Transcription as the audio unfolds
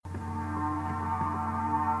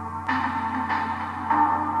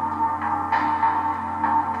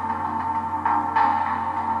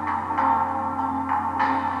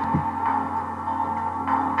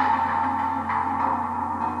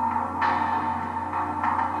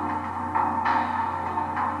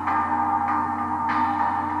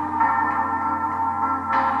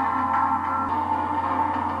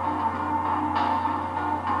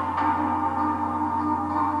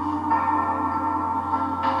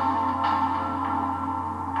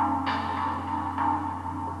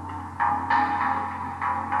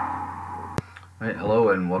right, hello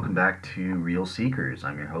and welcome back to Real Seekers.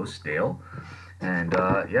 I'm your host, Dale. And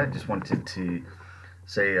just wanted to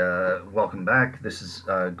say welcome back. This is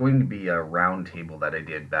going to be a roundtable that I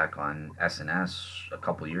did back on SNS a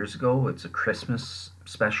couple years ago. It's a Christmas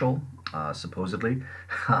special, supposedly.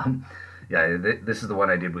 um, this is the one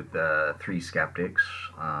I did with three skeptics.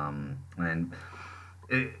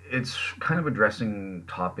 It's kind of addressing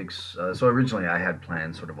topics. So originally I had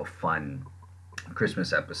planned sort of a fun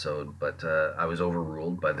Christmas episode, but I was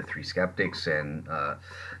overruled by the three skeptics, and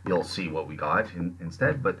you'll see what we got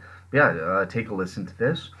instead. But take a listen to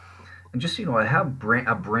this. And just, I have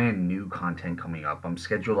a brand new content coming up. I'm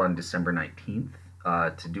scheduled on December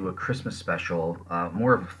 19th to do a Christmas special,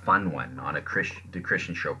 more of a fun one on the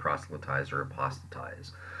Christian show Proselytize or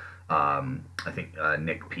Apostatize. I think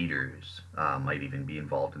Nick Peters might even be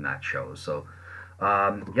involved in that show. So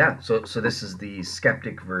this is the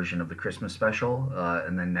skeptic version of the Christmas special,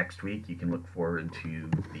 and then next week you can look forward to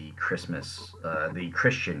the the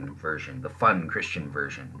Christian version, the fun Christian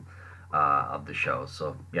version of the show.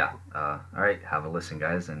 So all right, have a listen,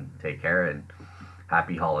 guys, and take care, and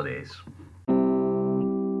happy holidays.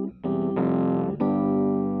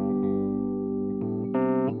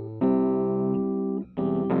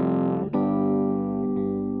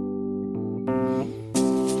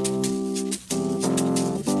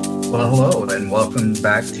 Well, hello, and welcome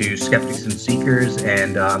back to Skeptics and Seekers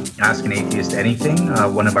and Ask an Atheist Anything,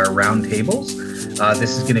 one of our roundtables.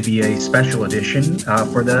 This is going to be a special edition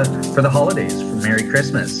for the holidays, for Merry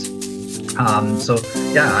Christmas. I'm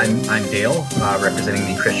Dale,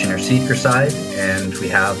 representing the Christian or Seeker side, and we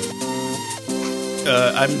have...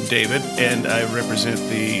 I'm David, and I represent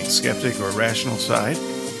the skeptic or rational side.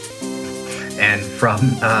 And from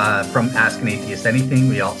Ask an Atheist Anything,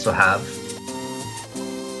 we also have...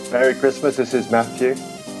 Merry Christmas, this is Matthew.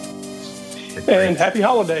 And happy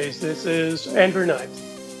holidays, this is Andrew Knight.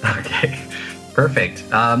 Okay, perfect.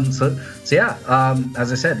 As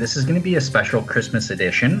I said, this is going to be a special Christmas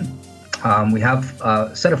edition. We have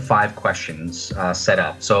a set of 5 questions set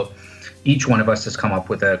up. So each one of us has come up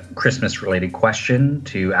with a Christmas-related question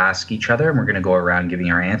to ask each other, and we're going to go around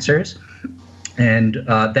giving our answers. And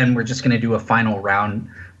then we're just going to do a final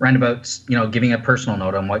roundabout, giving a personal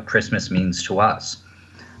note on what Christmas means to us.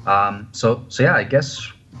 I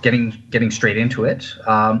guess getting straight into it,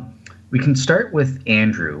 we can start with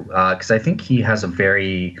Andrew, because I think he has a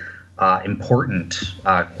very important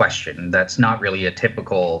question that's not really a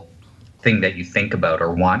typical thing that you think about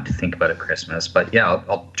or want to think about at Christmas. But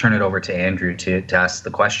I'll turn it over to Andrew to ask the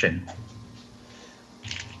question.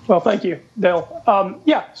 Well, thank you, Dale.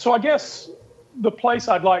 So I guess the place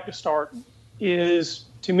I'd like to start is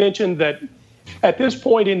to mention that at this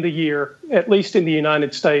point in the year, at least in the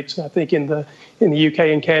United States, and I think in the UK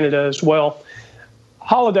and Canada as well,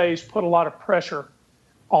 holidays put a lot of pressure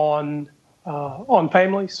on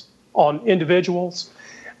families, on individuals,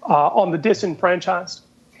 on the disenfranchised.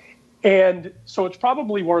 And so it's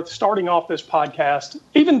probably worth starting off this podcast,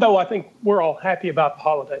 even though I think we're all happy about the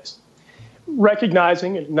holidays,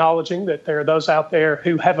 recognizing and acknowledging that there are those out there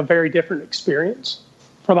who have a very different experience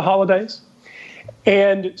for the holidays.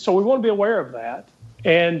 And so we want to be aware of that.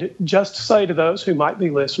 And just to say to those who might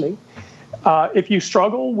be listening, if you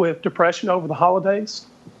struggle with depression over the holidays,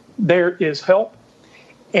 there is help.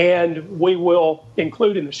 And we will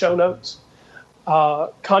include in the show notes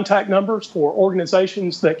contact numbers for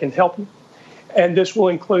organizations that can help you. And this will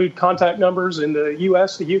include contact numbers in the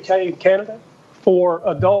US, the UK, and Canada for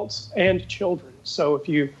adults and children. So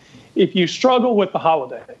if you struggle with the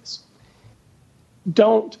holidays,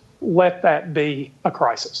 don't let that be a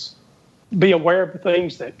crisis. Be aware of the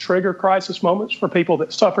things that trigger crisis moments for people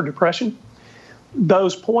that suffer depression.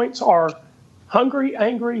 Those points are hungry,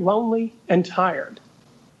 angry, lonely, and tired.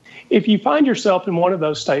 If you find yourself in one of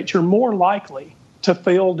those states, you're more likely to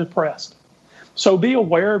feel depressed. So be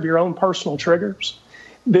aware of your own personal triggers.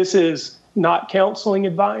 This is not counseling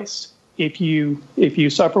advice. If you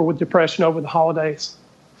suffer with depression over the holidays,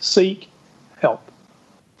 seek help.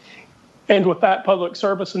 And with that public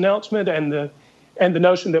service announcement and the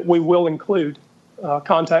notion that we will include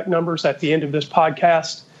contact numbers at the end of this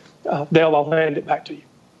podcast, Dale, I'll hand it back to you.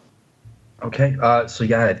 Okay.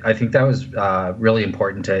 I think that was really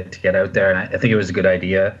important to get out there, and I think it was a good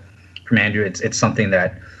idea from Andrew. It's something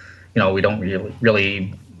that we don't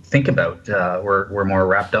really think about. We're more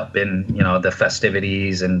wrapped up in the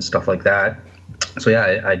festivities and stuff like that. So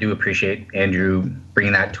I do appreciate Andrew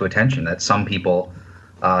bringing that to attention. That some people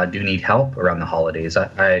do need help around the holidays.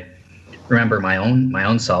 I remember my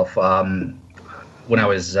own self when I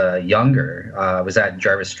was younger. I was at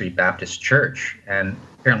Jarvis Street Baptist Church, and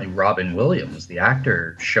apparently Robin Williams, the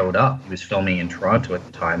actor, showed up. He was filming in Toronto at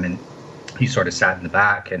the time, and he sort of sat in the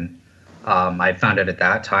back. And I found out at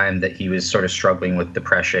that time that he was sort of struggling with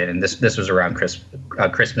depression. And this was around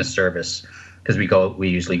Christmas service, because we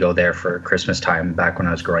usually go there for Christmas time back when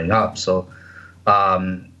I was growing up. So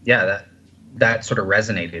that sort of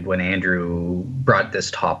resonated when Andrew brought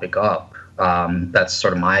this topic up. That's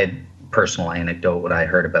sort of my personal anecdote, what I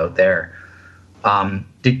heard about there.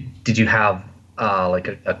 Did you have like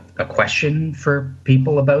a question for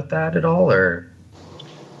people about that at all, or?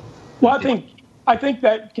 Well, I think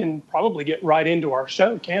that can probably get right into our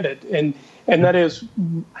show, can't it? And that is,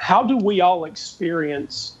 how do we all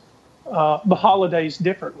experience the holidays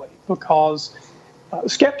differently? Because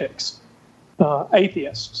skeptics,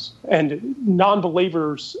 atheists, and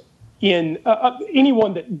non-believers in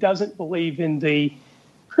anyone that doesn't believe in the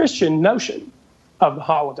Christian notion of the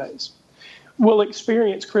holidays will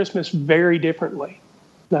experience Christmas very differently.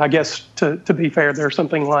 Now, I guess to be fair, there's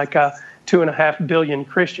something like 2.5 billion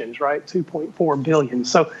Christians, right? 2.4 billion.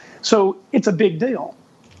 So it's a big deal.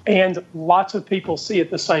 And lots of people see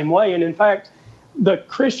it the same way. And in fact, the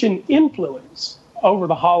Christian influence over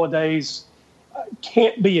the holidays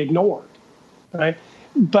can't be ignored, right?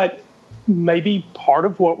 But maybe part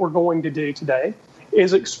of what we're going to do today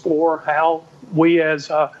is explore how we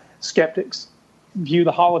as skeptics view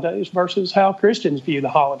the holidays versus how Christians view the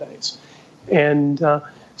holidays. And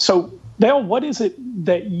so, Dale, what is it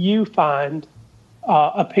that you find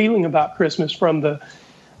appealing about Christmas from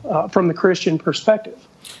the Christian perspective?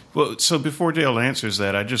 Well, so before Dale answers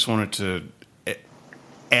that, I just wanted to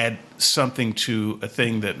add something to a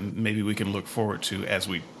thing that maybe we can look forward to as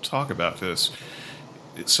we talk about this.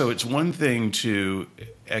 So it's one thing to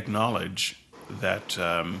acknowledge that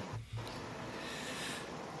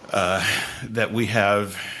that we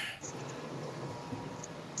have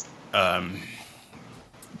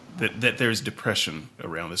that there's depression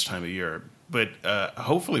around this time of year, but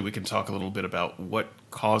hopefully we can talk a little bit about what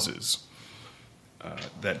causes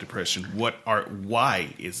that depression.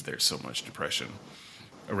 Why is there so much depression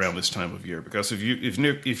around this time of year? Because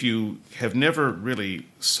if you have never really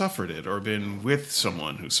suffered it or been with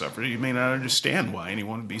someone who suffered it, you may not understand why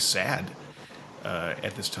anyone would be sad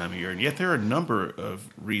at this time of year. And yet there are a number of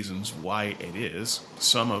reasons why it is.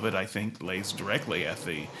 Some of it, I think, lays directly at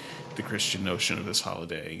the Christian notion of this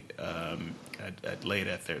holiday, laid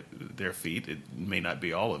at their feet. It may not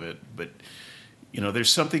be all of it, but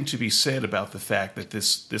there's something to be said about the fact that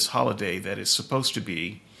this holiday that is supposed to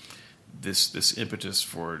be this impetus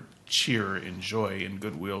for cheer and joy and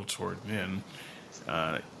goodwill toward men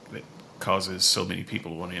that causes so many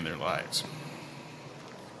people to want to end their lives.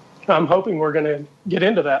 I'm hoping we're going to get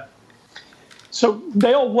into that. So,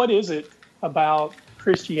 Dale, what is it about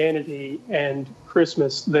Christianity and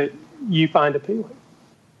Christmas that you find appealing?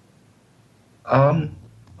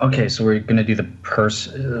 Okay, so we're going to do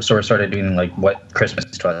so we're sort of doing like what Christmas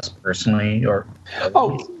to us personally, or?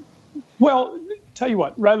 Oh, well, tell you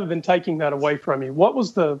what, rather than taking that away from you, what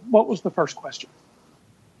was the first question?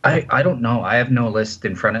 I don't know. I have no list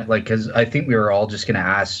in front of because I think we were all just going to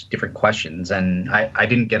ask different questions, and I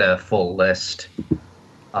didn't get a full list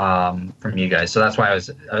from you guys. So that's why I was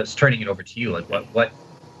turning it over to you. Like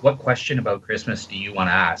what question about Christmas do you want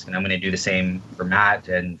to ask? And I'm going to do the same for Matt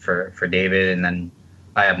and for David, and then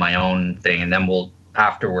I have my own thing, and then we'll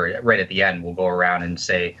afterward, right at the end, we'll go around and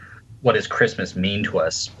say, what does Christmas mean to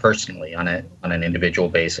us personally on an individual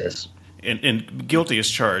basis? And guilty as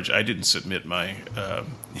charged, I didn't submit my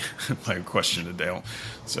my question to Dale,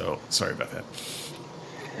 so sorry about that.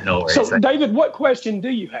 No worries. So, David, what question do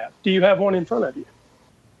you have? Do you have one in front of you?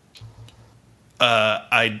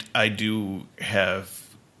 I do have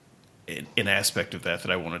an aspect of that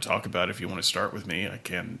I want to talk about. If you want to start with me, I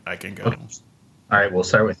can go. Okay. All right, we'll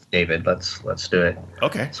start with David. Let's do it.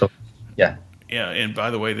 Okay. So, yeah. Yeah, and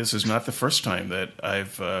by the way, this is not the first time that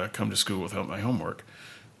I've come to school without my homework.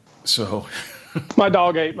 So, my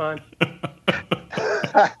dog ate mine.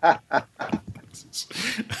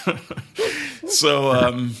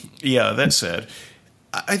 So, yeah, that said,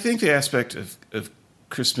 I think the aspect of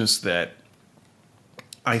Christmas that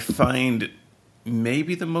I find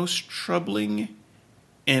maybe the most troubling,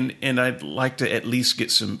 and I'd like to at least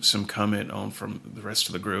get some comment on from the rest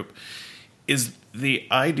of the group, is the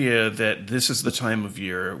idea that this is the time of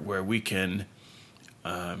year where we can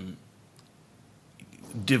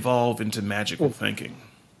devolve into magical thinking.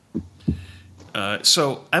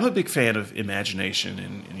 So I'm a big fan of imagination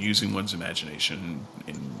and using one's imagination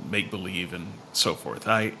and make believe and so forth.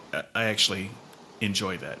 I actually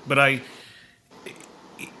enjoy that, but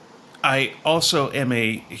I also am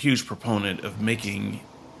a huge proponent of making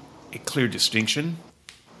a clear distinction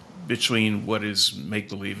between what is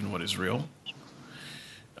make-believe and what is real.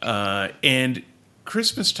 And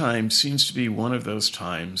Christmas time seems to be one of those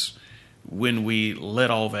times when we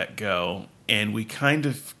let all that go and we kind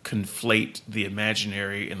of conflate the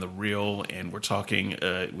imaginary and the real, and we're talking,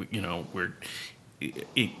 we're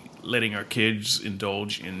letting our kids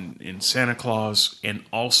indulge in Santa Claus and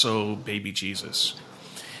also baby Jesus.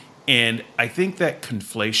 And I think that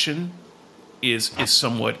conflation is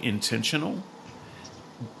somewhat intentional,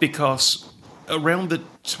 because around the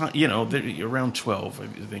time, around 12, I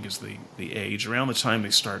think is the age, around the time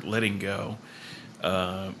they start letting go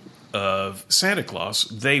of Santa Claus,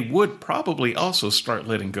 they would probably also start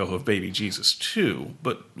letting go of baby Jesus too,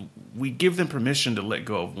 but we give them permission to let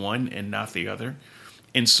go of one and not the other.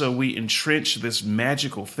 And so we entrench this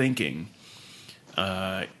magical thinking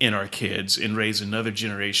in our kids and raise another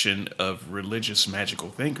generation of religious magical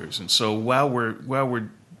thinkers. And so while we're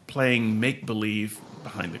playing make-believe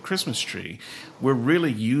behind the Christmas tree, we're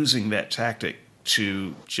really using that tactic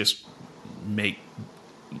to just make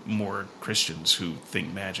more Christians who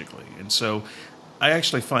think magically. And so I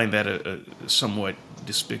actually find that a somewhat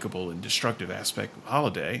despicable and destructive aspect of the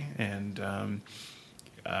holiday, and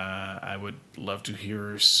I would love to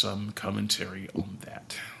hear some commentary on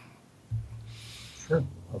that. Sure.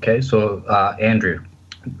 Okay, so Andrew,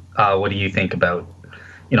 what do you think about,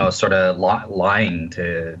 sort of lying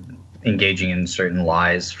to engaging in certain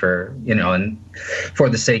lies for, and for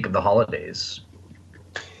the sake of the holidays?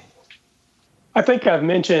 I think I've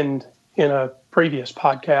mentioned in a previous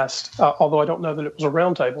podcast, although I don't know that it was a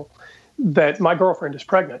roundtable, that my girlfriend is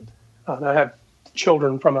pregnant. And I have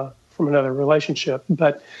children from another relationship.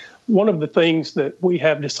 But one of the things that we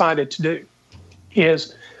have decided to do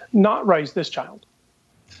is not raise this child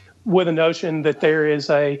with a notion that there is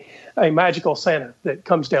a magical Santa that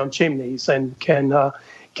comes down chimneys and can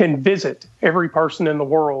visit every person in the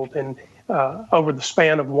world and over the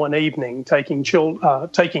span of one evening, taking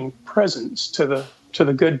presents to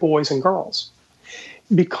the good boys and girls,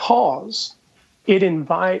 because it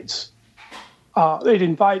invites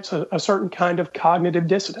a certain kind of cognitive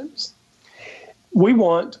dissonance. We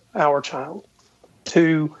want our child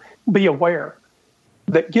to be aware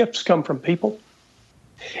that gifts come from people,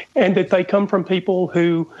 and that they come from people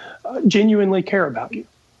who genuinely care about you,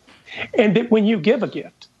 and that when you give a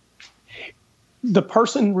gift, the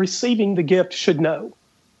person receiving the gift should know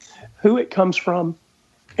who it comes from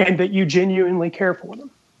and that you genuinely care for them.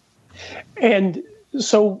 And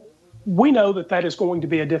so we know that that is going to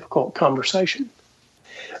be a difficult conversation.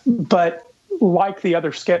 But like the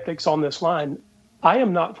other skeptics on this line, I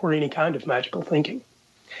am not for any kind of magical thinking.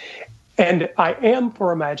 And I am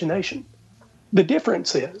for imagination. The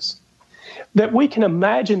difference is that we can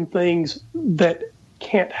imagine things that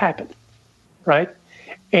can't happen, right?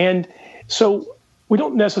 And so we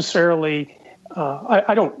don't necessarily,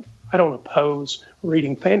 I don't oppose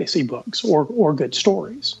reading fantasy books or good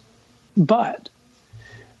stories, but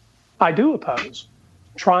I do oppose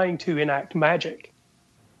trying to enact magic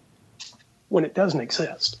when it doesn't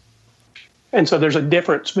exist. And so there's a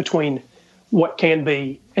difference between what can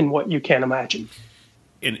be and what you can imagine.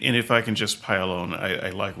 And if I can just pile on,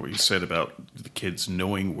 I like what you said about the kids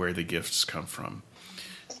knowing where the gifts come from.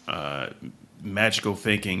 Magical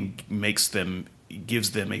thinking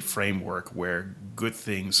gives them a framework where good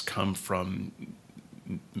things come from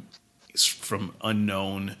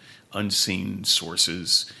unknown, unseen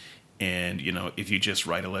sources. And, if you just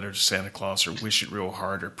write a letter to Santa Claus or wish it real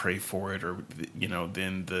hard or pray for it, or,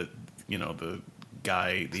 then the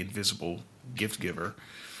guy, the invisible gift giver,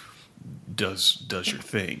 does your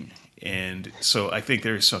thing. And so I think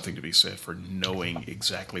there is something to be said for knowing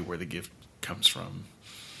exactly where the gift comes from.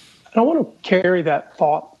 I want to carry that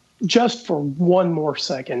thought just for one more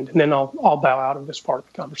second, and then I'll bow out of this part of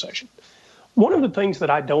the conversation. One of the things that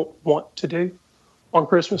I don't want to do on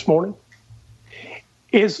Christmas morning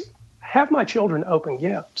is have my children open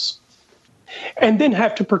gifts and then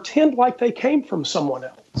have to pretend like they came from someone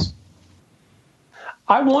else.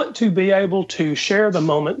 I want to be able to share the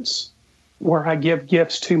moments where I give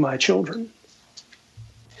gifts to my children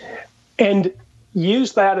and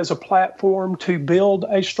use that as a platform to build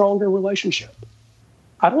a stronger relationship.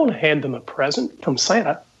 I don't want to hand them a present from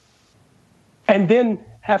Santa and then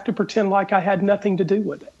have to pretend like I had nothing to do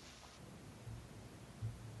with it.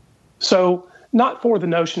 So, not for the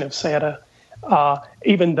notion of Santa,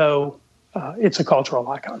 even though it's a cultural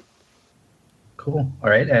icon. Cool. All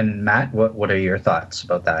right. And Matt, what are your thoughts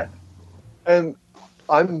about that?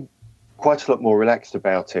 I'm quite a lot more relaxed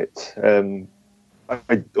about it.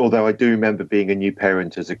 Although I do remember being a new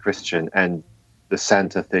parent as a Christian, and the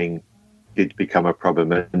Santa thing did become a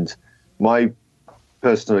problem. And my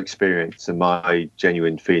personal experience and my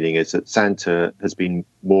genuine feeling is that Santa has been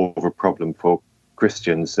more of a problem for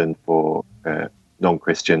Christians than for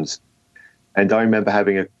non-Christians. And I remember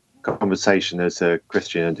having a conversation as a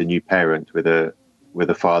Christian and a new parent with a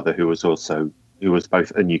father who was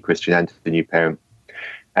both a new Christian and a new parent,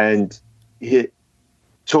 and he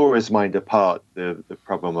tore his mind apart, the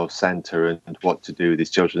problem of Santa and what to do with his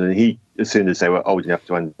children. And he, as soon as they were old enough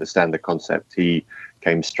to understand the concept, he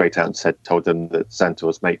came straight out and told them that Santa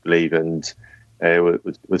was make-believe and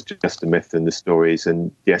was just a myth in the stories.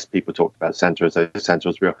 And yes, people talked about Santa as though Santa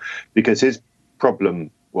was real, because his problem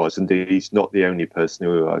was, and he's not the only person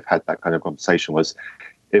who I've had that kind of conversation, was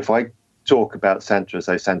if I talk about Santa as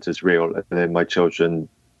though Santa's real and then my children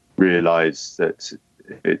realise that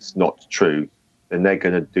it's not true, then they're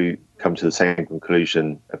going to come to the same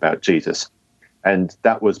conclusion about Jesus. And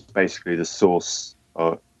that was basically the source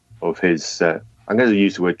of his, I'm going to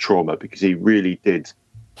use the word trauma, because he really did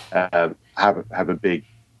have a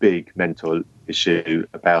big mental issue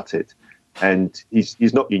about it. And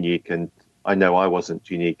he's not unique, and I know I wasn't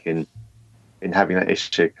unique in having that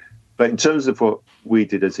issue. But in terms of what we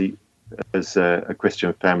did as a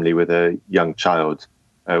Christian family with a young child,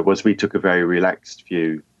 was we took a very relaxed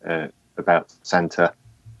view about Santa.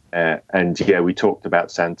 And we talked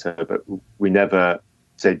about Santa, but we never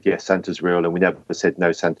said, yes, Santa's real, and we never said,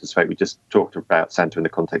 no, Santa's fake. We just talked about Santa in the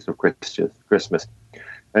context of Christmas.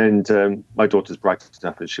 And my daughter's bright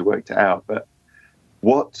enough and she worked it out. But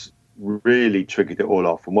what really triggered it all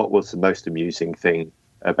off, and what was the most amusing thing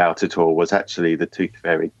about it all, was actually the tooth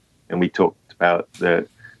fairy. And we talked about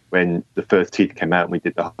when the first teeth came out and we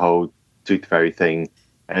did the whole tooth fairy thing.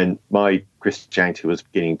 And my Christianity was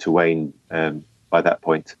beginning to wane by that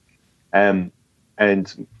point. And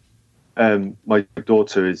my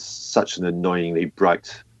daughter is such an annoyingly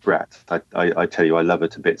bright brat. I tell you, I love her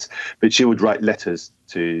to bits. But she would write letters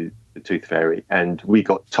to the tooth fairy, and we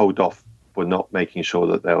got told off for not making sure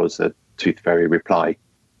that there was a tooth fairy reply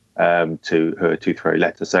to her tooth fairy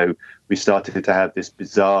letter. So we started to have this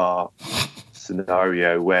bizarre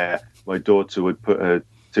scenario where my daughter would put her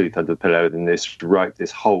tooth under the pillow and write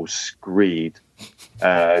this whole screed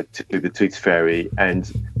to the tooth fairy,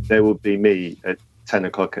 and there would be me at 10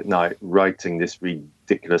 o'clock at night writing this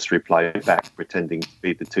ridiculous reply back, pretending to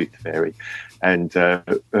be the tooth fairy, and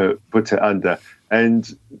put it under.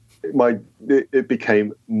 And it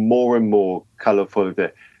became more and more colourful of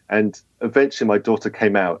it. And eventually my daughter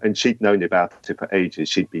came out, and she'd known about it for ages.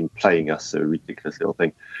 She'd been playing us a ridiculous little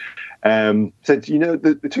thing. Said,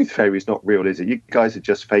 the tooth fairy is not real, is it? You guys are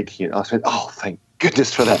just faking it. I said, oh, thank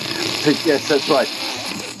goodness for that. I said, yes, that's right.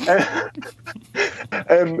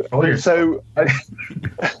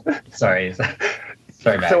 Sorry,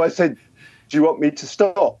 Matt. So I said, do you want me to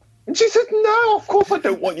stop? And she said, no, of course I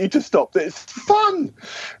don't want you to stop. It's fun.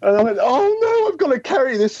 And I went, oh, no, I've got to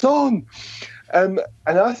carry this on. And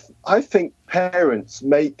I think parents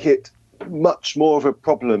make it much more of a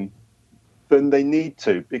problem than they need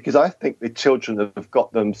to, because I think the children have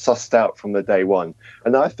got them sussed out from the day one.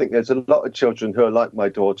 And I think there's a lot of children who are like my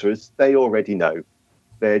daughter, is they already know.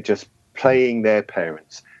 They're just playing their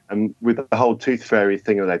parents. And with the whole tooth fairy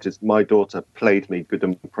thing of that, my daughter played me good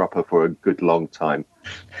and proper for a good long time.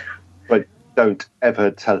 But don't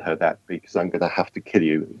ever tell her that, because I'm going to have to kill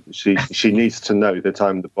you. She needs to know that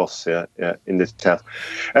I'm the boss here in this house.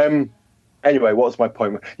 Anyway, what was my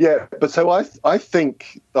point? Yeah, but so I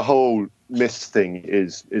think the whole myth thing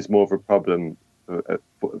is more of a problem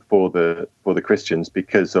for the Christians,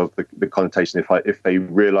 because of the connotation. If they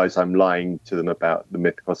realise I'm lying to them about the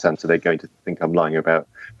mythical Santa, they're going to think I'm lying about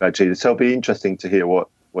Jesus. So it'll be interesting to hear what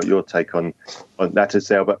your take on that is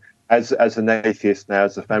there. But as an atheist now,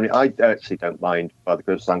 as a family, I actually don't mind Father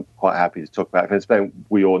Christmas. I'm quite happy to talk about it.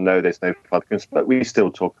 We all know there's no Father Christmas, but we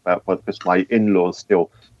still talk about Father Christmas. My in-laws still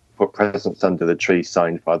put presents under the tree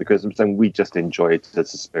signed Father Christmas, and we just enjoy it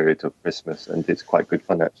as a spirit of Christmas, and it's quite good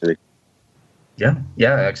fun, actually. Yeah,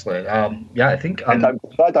 excellent. I think... and I'm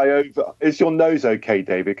glad Is your nose okay,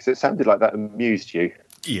 David? Because it sounded like that amused you.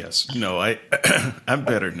 Yes. No, I'm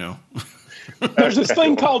better now. There's this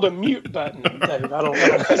thing called a mute button, Dave. I don't know.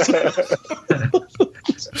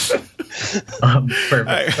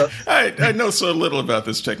 Perfect. I know so little about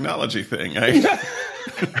this technology thing. I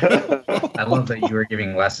love that you were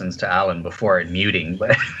giving lessons to Alan before muting.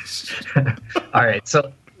 But all right,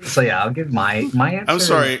 so yeah, I'll give my answer. I'm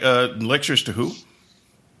sorry. Lectures to who?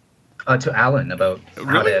 To Alan about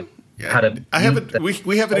how to. I haven't.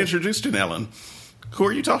 We haven't introduced an Alan. Who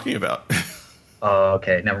are you talking about? Oh,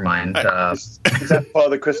 okay, never mind. Is that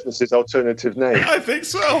Father Christmas's alternative name? I think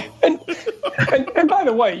so. And by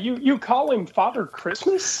the way, you call him Father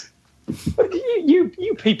Christmas?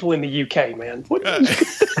 You people in the UK, man. What,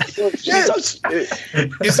 is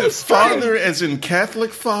it father as in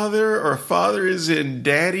Catholic father, or father as in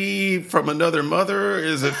daddy from another mother?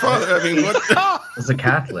 Is it father? I mean, what? It's a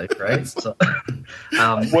Catholic, right? So,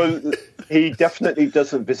 Well, he definitely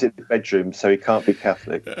doesn't visit the bedroom, so he can't be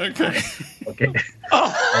Catholic. Okay. okay.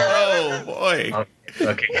 Oh boy.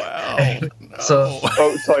 Okay. Wow. No. So,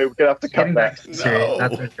 Oh, sorry, we're gonna have to cut getting back that. to serious, No.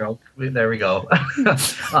 that's a joke. There we go.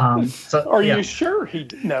 So, are yeah. you sure he?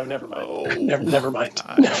 No, never mind. Oh, Never mind.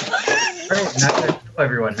 I All right, now,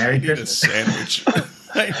 everyone, Merry need a Christmas. sandwich.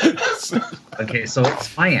 Okay, so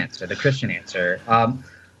it's my answer, the Christian answer.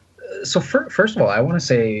 So first of all, I want to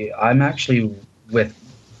say I'm actually with.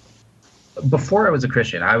 Before I was a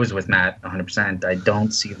Christian, I was with Matt 100%. I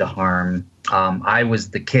don't see the harm. I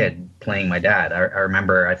was the kid playing my dad. I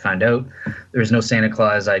remember I found out there was no Santa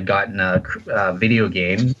Claus. I'd gotten a video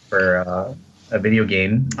game from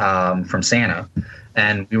Santa,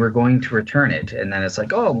 and we were going to return it. And then it's like,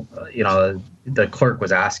 the clerk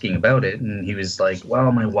was asking about it, and he was like,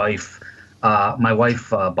 "Well, my wife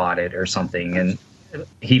bought it or something," and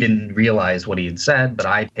he didn't realize what he had said, but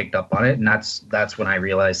I picked up on it, and that's when I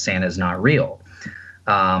realized Santa's not real.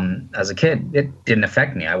 As a kid, it didn't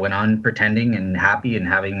affect me. I went on pretending and happy and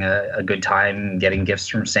having a good time, getting gifts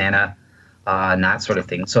from Santa, and that sort of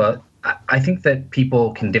thing. So I think that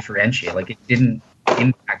people can differentiate. Like, it didn't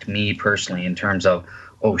impact me personally in terms of,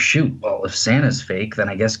 oh shoot, well, if Santa's fake, then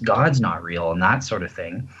I guess God's not real and that sort of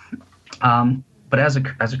thing. But as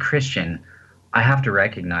a Christian, I have to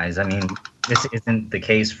recognize, I mean, this isn't the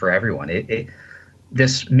case for everyone.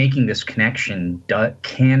 Making this connection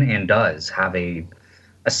can and does have a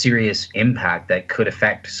serious impact that could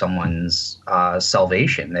affect someone's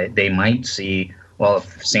salvation. They might see, well,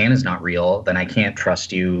 if Santa's not real, then I can't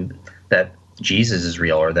trust you that Jesus is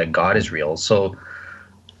real or that God is real. So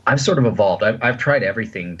I've sort of evolved. I've tried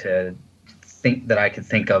everything to think that I could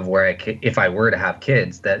think of where I could, if I were to have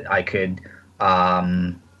kids, that I could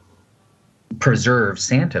preserve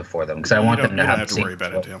Santa for them, because I want them to have. You don't have to worry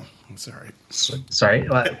about it, Dale. I'm sorry. Sorry.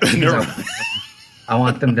 Never mind. I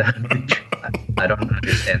want them to. I don't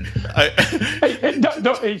understand. Hey,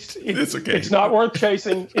 don't, It's okay. It's not worth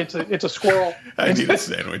chasing. It's a squirrel. I need a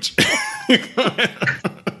sandwich.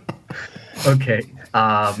 Okay.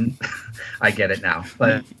 I get it now.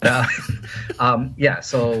 But yeah,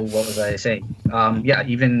 so what was I saying? Yeah,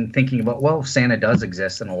 even thinking about, well, Santa does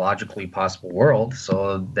exist in a logically possible world,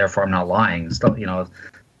 so therefore I'm not lying.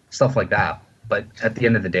 Stuff like that. But at the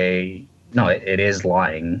end of the day, no, it is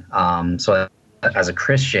lying. So as a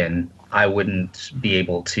Christian, I wouldn't be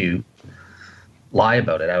able to lie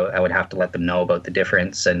about it. I would have to let them know about the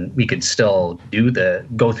difference, and we could still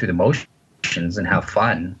go through the motions and have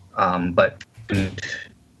fun, but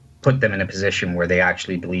put them in a position where they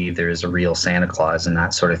actually believe there is a real Santa Claus and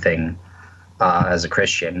that sort of thing. As a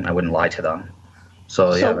Christian, I wouldn't lie to them.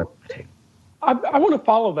 So yeah. I want to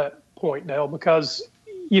follow that point, Dale, because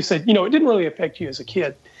you said, it didn't really affect you as a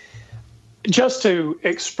kid. Just to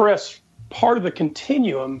express part of the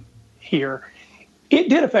continuum here, it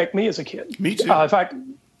did affect me as a kid. Me too. In fact,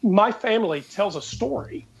 my family tells a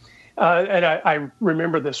story. And I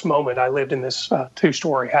remember this moment. I lived in this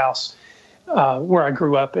two-story house where I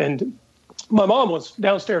grew up, and my mom was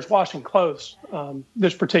downstairs washing clothes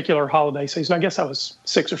this particular holiday season. I guess I was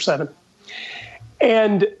 6 or 7.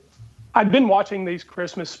 And I'd been watching these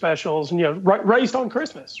Christmas specials and, raised on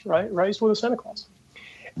Christmas, right? Raised with a Santa Claus.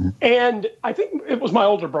 And I think it was my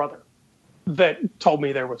older brother that told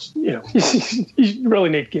me there was, you really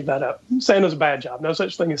need to give that up. Santa's a bad job. No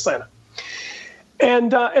such thing as Santa.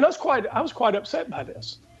 And I was quite upset by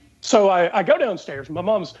this. So I go downstairs. My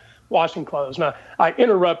mom's washing clothes, and I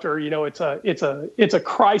interrupt her. It's a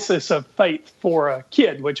crisis of faith for a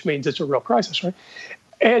kid, which means it's a real crisis, right?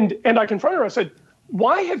 And I confronted her. I said,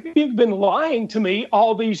 "Why have you been lying to me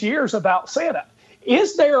all these years about Santa?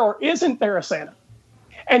 Is there or isn't there a Santa?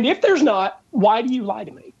 And if there's not, why do you lie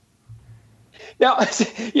to me?" Now,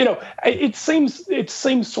 it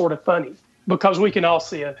seems sort of funny because we can all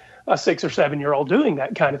see a 6 or 7 year old doing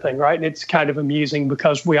that kind of thing, right? And it's kind of amusing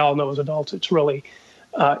because we all know as adults it's really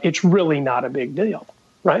not a big deal,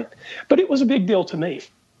 right? But it was a big deal to me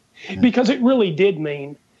because it really did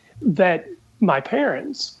mean that my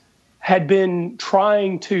parents had been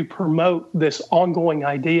trying to promote this ongoing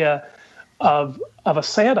idea of a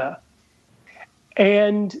Santa,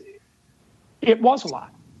 and it was a lie.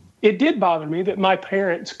 It did bother me that my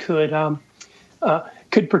parents could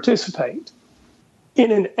participate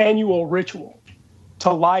in an annual ritual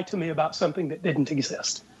to lie to me about something that didn't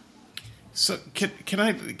exist. So can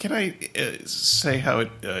I say how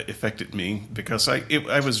it affected me? Because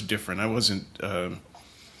I was different. I wasn't.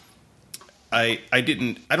 I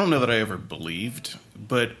don't know that I ever believed,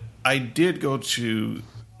 but I did go to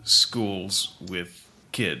schools with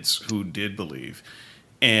kids who did believe,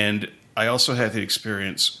 and I also had the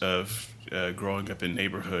experience of growing up in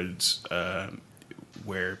neighborhoods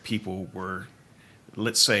where people were,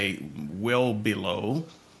 let's say, well below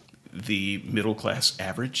the middle class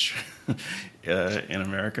average in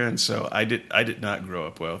America, and so I did not grow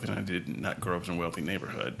up wealthy, and I did not grow up in a wealthy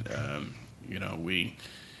neighborhood.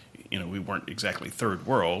 We weren't exactly third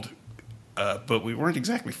world, but we weren't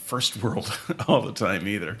exactly first world all the time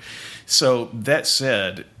either. So that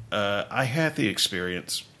said, I had the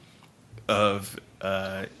experience of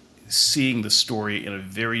seeing the story in a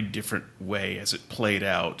very different way as it played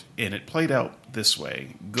out. And it played out this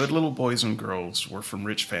way. Good little boys and girls were from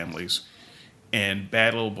rich families, and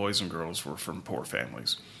bad little boys and girls were from poor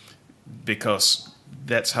families, because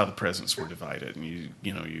that's how the presents were divided. And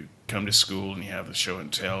you come to school and you have the show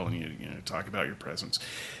and tell, and you talk about your presents.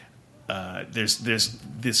 There's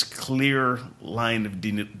this clear line of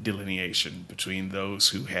delineation between those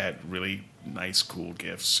who had really nice, cool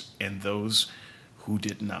gifts and those who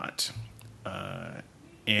did not.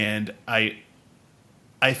 And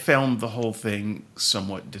I found the whole thing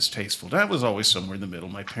somewhat distasteful. That was always somewhere in the middle.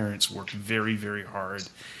 My parents worked very, very hard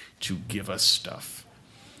to give us stuff.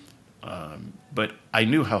 But I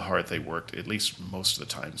knew how hard they worked, at least most of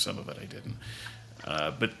the time. Some of it I didn't.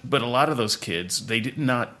 But a lot of those kids, they did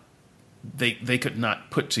not. They could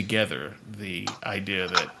not put together the idea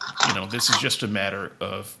that this is just a matter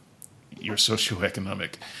of your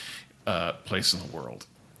socioeconomic place in the world.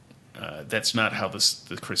 That's not how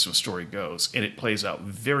the Christmas story goes, and it plays out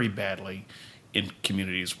very badly in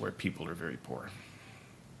communities where people are very poor.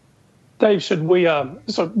 Dave,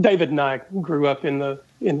 so David and I grew up in the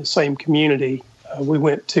same community. We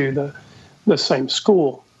went to the same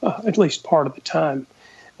school, at least part of the time.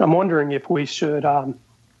 I'm wondering if we should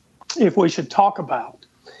talk about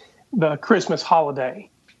the Christmas holiday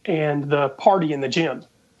and the party in the gym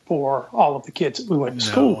for all of the kids that we went to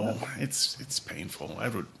school with. It's painful. I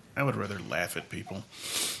would rather laugh at people.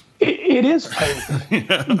 It is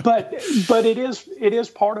painful, but it is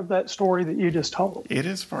part of that story that you just told. It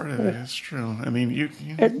is part of it. It's true. I mean, you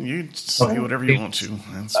say whatever you want to.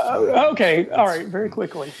 Okay, all right. Very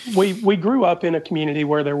quickly, we grew up in a community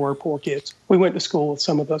where there were poor kids. We went to school with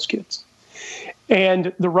some of those kids,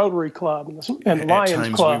 and the Rotary Club and the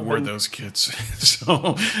Lions Club. At times we were those kids.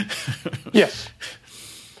 So yes.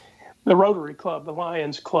 The Rotary Club, the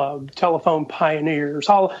Lions Club, Telephone Pioneers,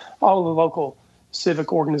 all the local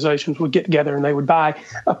civic organizations would get together and they would buy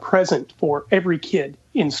a present for every kid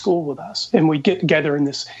in school with us. And we'd get together in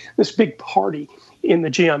this big party in the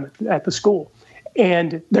gym at the school.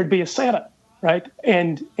 And there'd be a Santa, right?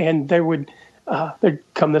 And there would they'd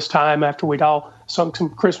come this time after we'd all sung some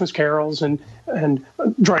Christmas carols and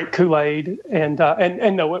drank Kool-Aid and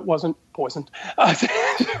no, it wasn't poisoned.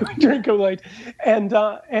 Drink Kool-Aid, and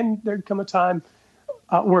there'd come a time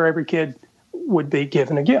where every kid would be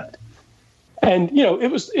given a gift, and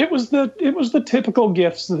it was the typical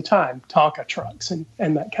gifts of the time, Tonka trucks and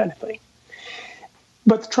that kind of thing.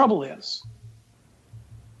 But the trouble is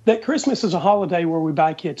that Christmas is a holiday where we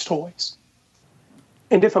buy kids toys,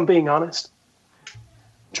 and if I'm being honest,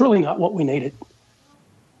 it's really not what we needed.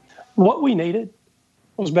 What we needed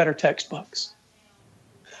was better textbooks.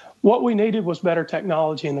 What we needed was better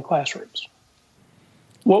technology in the classrooms.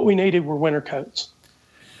 What we needed were winter coats.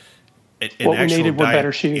 What we needed were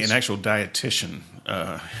better shoes. An actual dietitian.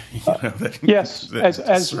 Yes,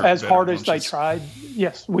 as hard as they tried,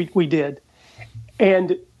 yes, we did.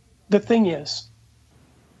 And the thing is,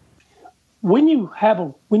 when you have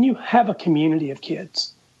a community of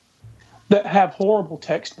kids that have horrible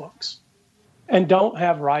textbooks and don't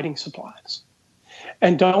have writing supplies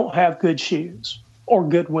and don't have good shoes or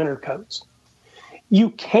good winter coats,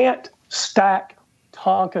 you can't stack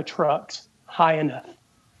Tonka trucks high enough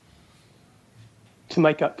to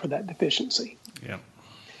make up for that deficiency. Yeah.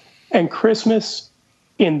 And Christmas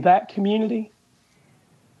in that community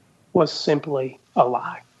was simply a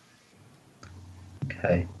lie.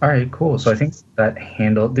 Okay. All right, cool. So I think that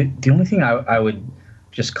handled the only thing I would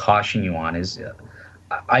just caution you on is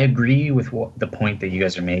I agree with the point that you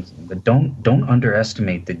guys are making, but don't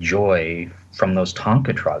underestimate the joy from those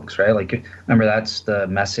Tonka trucks, right? Like, remember, that's the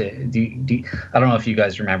message. I don't know if you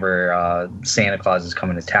guys remember Santa Claus is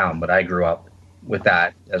Coming to Town, but I grew up with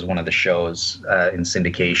that as one of the shows in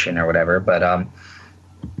syndication or whatever. But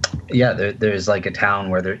yeah, there's like a town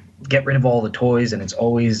where they get rid of all the toys, and it's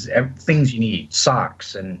always things you need,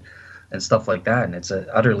 socks and and stuff like that. And it's an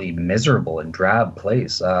utterly miserable and drab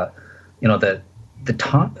place. You know,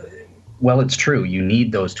 well, it's true. You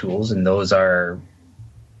need those tools, and those are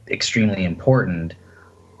extremely important.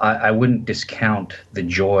 I wouldn't discount the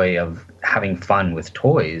joy of having fun with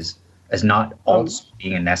toys as not also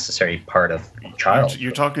being a necessary part of a child.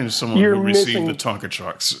 You're talking to someone who received the Tonka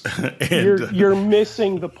trucks. You're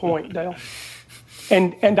missing the point, Dale.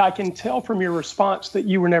 And I can tell from your response that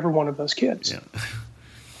you were never one of those kids. Yeah.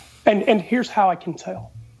 And here's how I can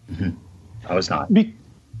tell. Mm-hmm. I was not.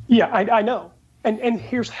 I know. And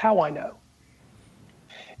here's how I know.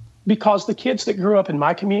 Because the kids that grew up in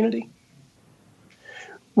my community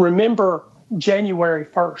remember January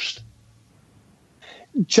 1st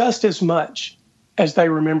just as much as they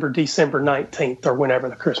remember December 19th or whenever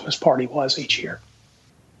the Christmas party was each year.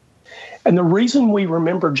 And the reason we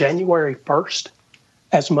remember January 1st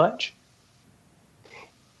as much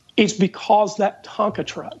is because that Tonka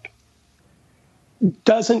truck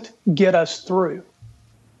doesn't get us through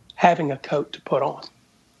having a coat to put on.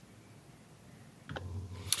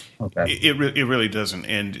 Okay. It really doesn't,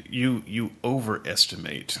 and you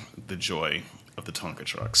overestimate the joy of the Tonka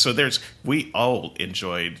truck. So we all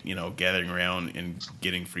enjoyed, gathering around and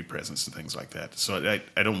getting free presents and things like that. So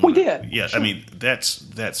I don't want we did. Yeah, sure. I mean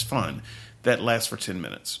that's fun. That lasts for 10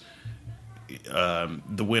 minutes.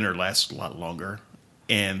 The winter lasts a lot longer,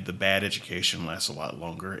 and the bad education lasts a lot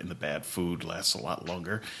longer, and the bad food lasts a lot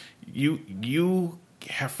longer. You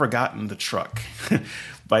have forgotten the truck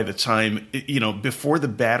by the time, before the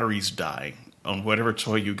batteries die on whatever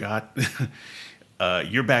toy you got,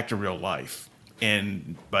 you're back to real life.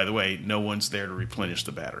 And by the way, no one's there to replenish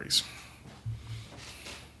the batteries.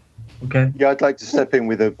 Okay. Yeah, I'd like to step in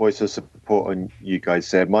with a voice of support on you guys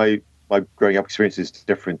there. My growing up experience is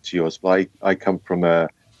different to yours, but I come from a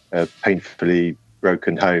painfully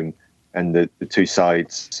broken home, and the two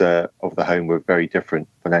sides of the home were very different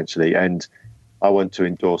financially. And I want to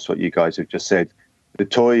endorse what you guys have just said. The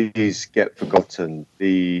toys get forgotten.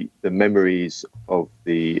 The memories of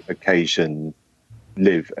the occasion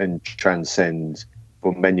live and transcend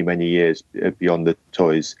for many, many years beyond the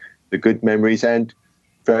toys. The good memories, and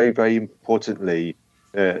very, very importantly,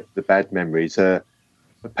 the bad memories. A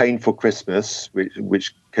painful Christmas,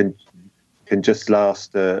 which can just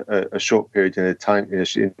last a short period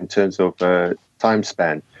in terms of time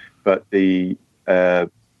span, but the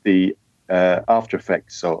after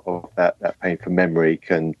effects of that painful memory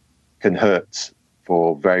can hurt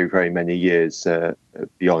for very, very many years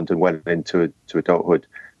beyond and well into adulthood.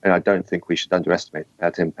 And I don't think we should underestimate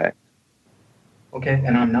that impact. Okay,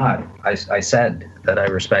 and I'm not. I said that I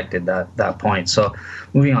respected that point. So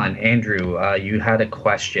moving on, Andrew, you had a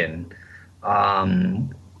question.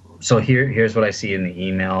 So here's what I see in the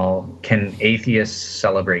email. Can atheists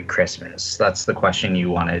celebrate Christmas? That's the question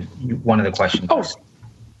you wanted. One of the questions. Oh,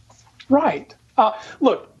 right.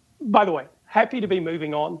 Look, by the way, happy to be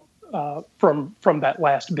moving on from that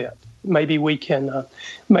last bit. Maybe we can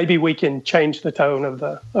change the tone of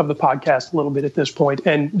the podcast a little bit at this point.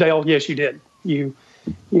 And Dale, yes, you did. You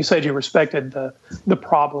said you respected the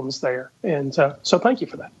problems there, and so thank you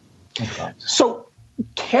for that. Okay. So,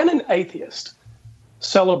 can an atheist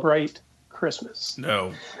celebrate Christmas?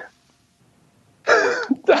 No.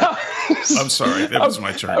 I'm sorry. That was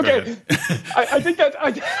my turn. Okay. I think that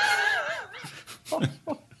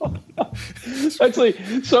Actually,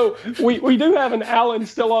 so we do have an Alan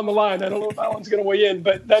still on the line. I don't know if Alan's going to weigh in,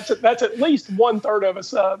 but that's at least 1/3 of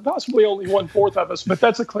us, possibly only 1/4 of us, but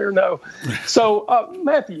that's a clear no. So,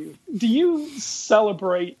 Matthew, do you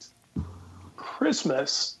celebrate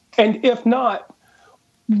Christmas? And if not,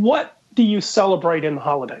 what do you celebrate in the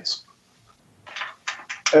holidays?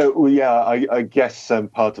 Well, yeah, I guess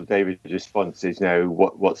part of David's response is,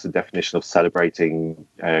 what's the definition of celebrating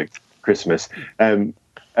Christmas?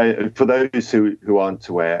 For those who aren't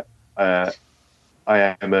aware, I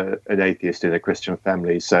am an atheist in a Christian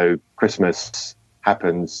family, so Christmas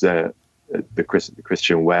happens the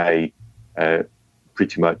Christian way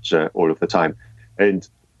pretty much all of the time, and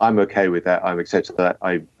I'm okay with that. I'm accepted that.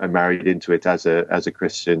 I'm married into it as a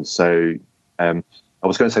Christian, so I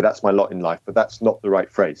was going to say that's my lot in life, but that's not the right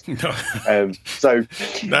phrase. No. So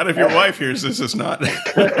not if your wife hears this. It's not.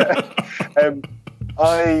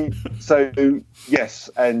 Yes,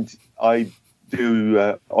 and I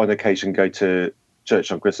do on occasion go to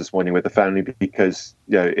church on Christmas morning with the family because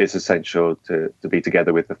it's essential to be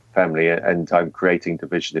together with the family, and I'm creating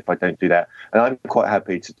division if I don't do that. And I'm quite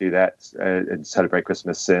happy to do that and celebrate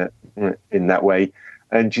Christmas in that way.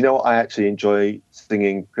 And I actually enjoy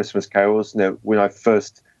singing Christmas carols. When I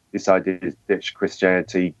first decided to ditch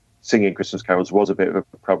Christianity, singing Christmas carols was a bit of a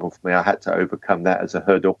problem for me. I had to overcome that as a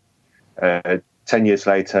hurdle. 10 years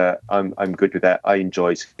later, I'm good with that. I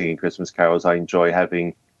enjoy singing Christmas carols. I enjoy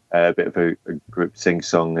having a bit of a group sing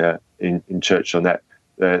song in church on that.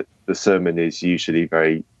 The sermon is usually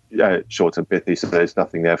very short and pithy, so there's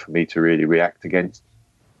nothing there for me to really react against.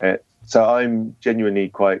 So I'm genuinely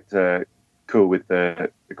quite cool with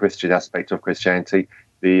the Christian aspect of Christianity.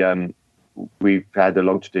 We've had a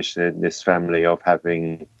long tradition in this family of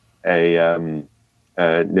having a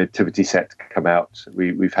nativity set come out.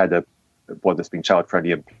 We've had one that's been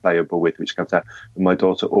child-friendly and playable with, which comes out. And my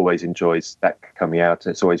daughter always enjoys that coming out.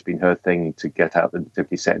 It's always been her thing to get out the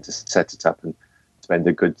nativity set and to set it up and spend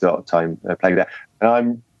a good lot of time playing that. And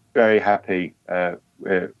I'm very happy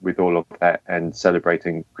with all of that and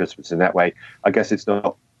celebrating Christmas in that way. I guess it's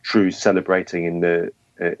not true celebrating in the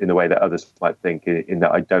way that others might think, in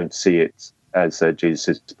that I don't see it as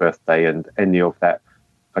Jesus' birthday, and any of that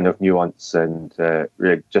kind of nuance and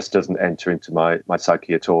really just doesn't enter into my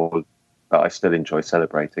psyche at all. But I still enjoy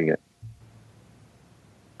celebrating it.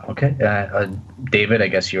 Okay. David, I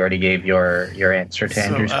guess you already gave your answer to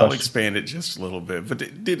Andrew's question. I'll expand it just a little bit.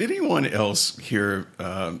 But did anyone else hear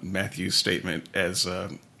Matthew's statement as a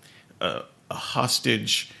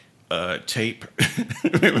hostage tape?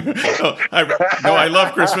 I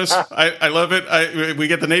love Christmas. I love it. We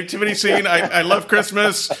get the nativity scene. I love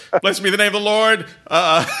Christmas. Blessed be the name of the Lord.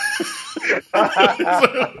 I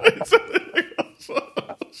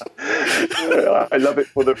love it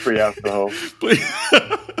for the free alcohol.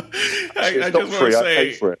 I just want to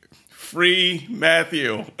say, free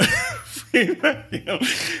Matthew. Free Matthew.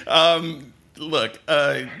 Look,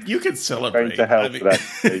 you can celebrate. Going to hell for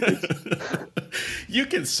that. You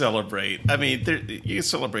can celebrate. I mean, you can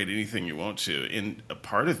celebrate anything you want to. And a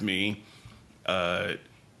part of me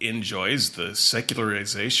enjoys the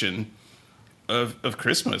secularization of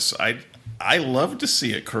Christmas. I love to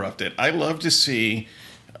see it corrupted. I love to see,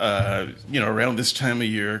 around this time of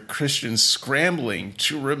year, Christians scrambling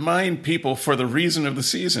to remind people for the reason of the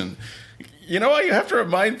season. You know why you have to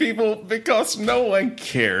remind people? Because no one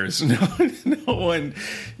cares. No one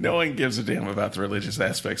gives a damn about the religious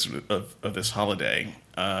aspects of this holiday.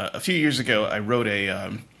 A few years ago, I wrote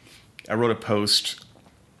a post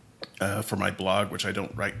for my blog, which I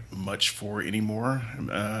don't write much for anymore,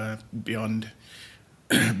 beyond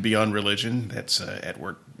religion. That's at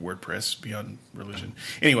WordPress, Beyond Religion.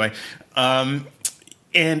 Anyway, and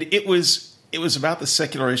it was about the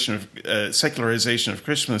secularization of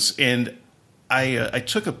Christmas, and I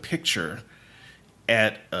took a picture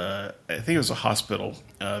at I think it was a hospital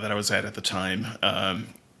that I was at the time,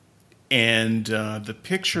 and the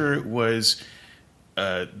picture was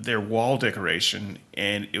their wall decoration,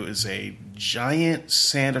 and it was a giant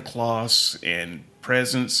Santa Claus and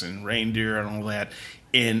presents and reindeer and all that,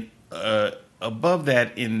 and above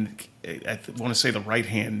that, I want to say the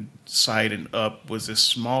right-hand side and up, was a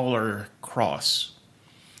smaller cross.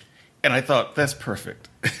 And I thought, that's perfect.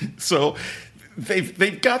 So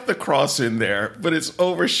they've got the cross in there, but it's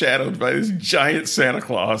overshadowed by this giant Santa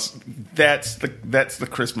Claus. That's the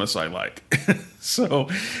Christmas I like. So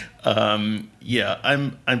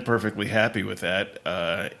I'm perfectly happy with that,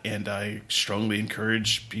 and I strongly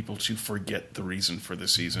encourage people to forget the reason for the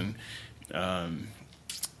season.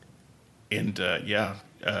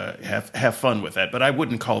 Have fun with that. But I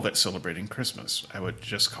wouldn't call that celebrating Christmas. I would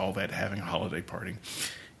just call that having a holiday party.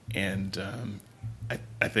 And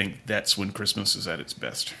I think that's when Christmas is at its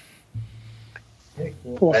best.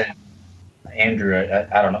 Cool. Andrew,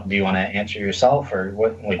 I don't know. Do you want to answer yourself, or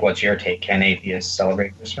what's your take? Can atheists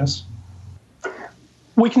celebrate Christmas?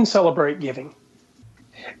 We can celebrate giving.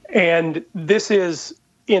 And this is,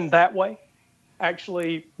 in that way,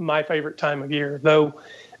 actually my favorite time of year, though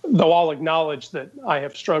I'll acknowledge that I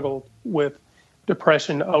have struggled with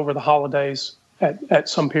depression over the holidays at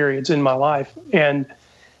some periods in my life. And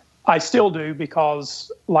I still do,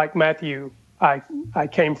 because, like Matthew, I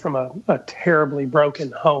came from a terribly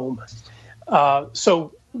broken home.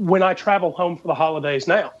 So when I travel home for the holidays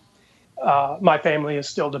now, my family is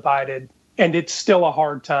still divided, and it's still a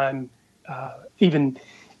hard time, even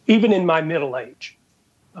in my middle age.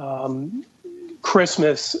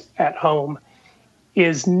 Christmas at home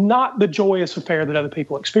is not the joyous affair that other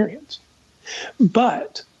people experience.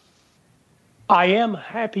 But I am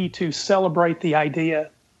happy to celebrate the idea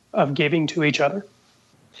of giving to each other.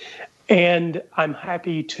 And I'm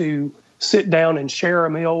happy to sit down and share a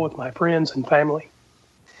meal with my friends and family.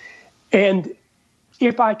 And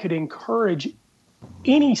if I could encourage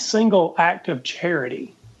any single act of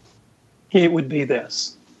charity, it would be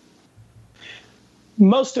this.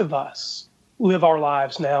 Most of us live our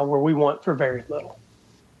lives now where we want for very little.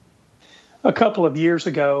 A couple of years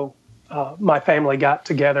ago, my family got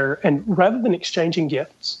together, and rather than exchanging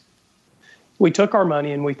gifts, we took our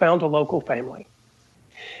money and we found a local family.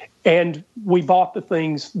 And we bought the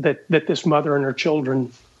things that this mother and her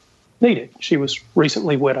children needed. She was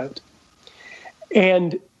recently widowed.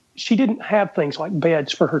 And she didn't have things like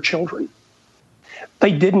beds for her children.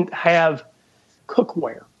 They didn't have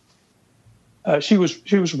cookware. She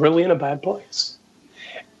was really in a bad place.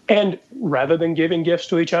 And rather than giving gifts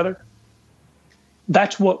to each other,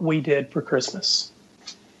 that's what we did for Christmas.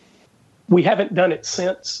 We haven't done it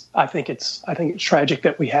since. I think it's tragic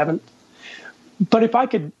that we haven't. But if I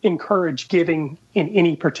could encourage giving in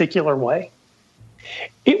any particular way,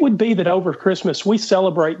 it would be that over Christmas we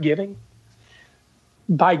celebrate giving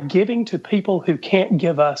by giving to people who can't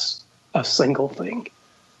give us a single thing.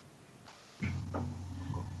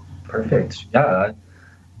 Perfect. Yeah.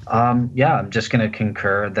 I'm just going to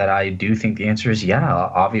concur that I do think the answer is yeah.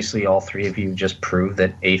 Obviously, all three of you just proved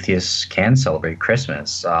that atheists can celebrate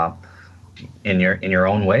Christmas in your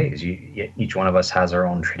own ways. Each one of us has our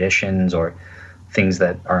own traditions or things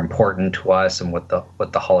that are important to us and what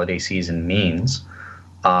the holiday season means.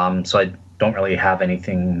 So I don't really have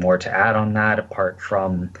anything more to add on that apart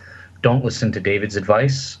from don't listen to David's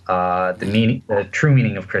advice. The true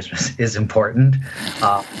meaning of Christmas is important.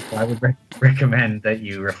 I would recommend that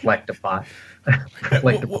you reflect upon.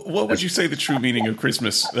 What would you say the true meaning of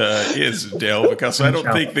Christmas is, Dale? Because I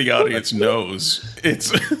don't think the audience knows.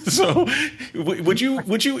 It's so. Would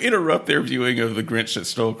you interrupt their viewing of The Grinch That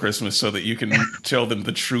Stole Christmas so that you can tell them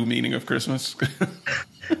the true meaning of Christmas?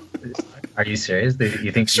 Are you serious? Do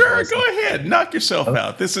you think? Sure, go ahead. Knock yourself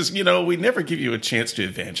out. This is, we never give you a chance to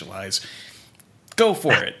evangelize. Go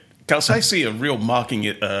for it. Because I see a real mocking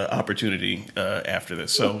opportunity after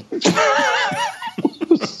this. So.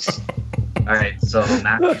 All right. So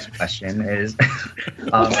Matthew's question is,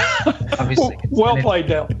 obviously. Well played,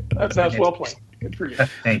 Dale. That's well played. Good for you.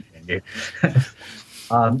 Thank you,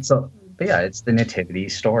 Andrew. But yeah, it's the nativity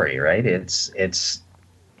story, right? It's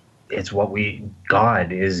what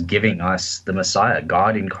God is giving us, the Messiah.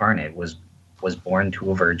 God incarnate was born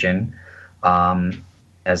to a virgin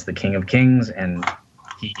as the King of Kings, and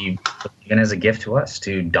he was given as a gift to us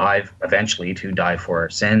to die for our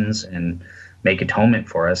sins and make atonement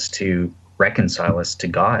for us, to reconcile us to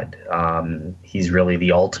God. He's really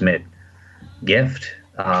the ultimate gift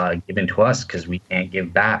given to us because we can't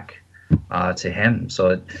give back to him.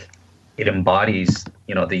 So it embodies,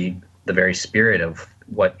 the very spirit of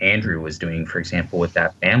what Andrew was doing, for example, with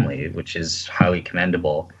that family, which is highly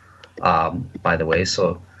commendable, by the way.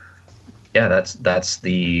 So yeah, that's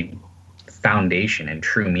the foundation and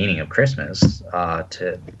true meaning of Christmas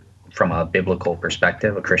from a biblical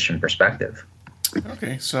perspective, a Christian perspective.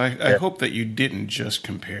 Okay, so I hope that you didn't just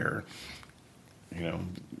compare,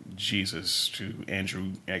 Jesus to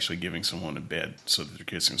Andrew actually giving someone a bed so that their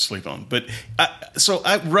kids can sleep on. But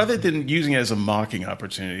rather than using it as a mocking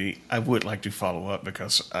opportunity, I would like to follow up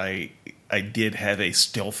because I did have a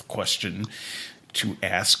stealth question to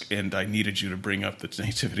ask, and I needed you to bring up the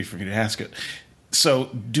nativity for me to ask it.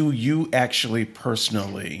 So, do you actually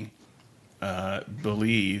personally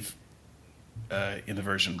believe in the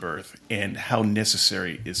virgin birth, and how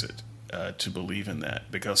necessary is it to believe in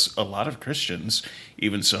that? Because a lot of Christians,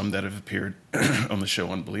 even some that have appeared on the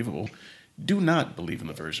show Unbelievable, do not believe in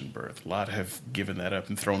the virgin birth. A lot have given that up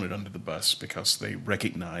and thrown it under the bus because they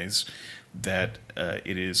recognize that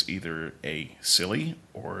it is either A, silly,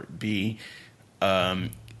 or B, a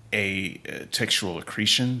textual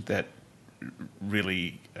accretion that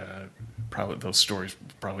really probably those stories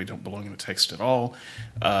probably don't belong in the text at all.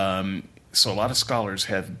 So a lot of scholars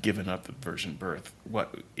have given up the virgin birth.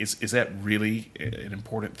 What is that really an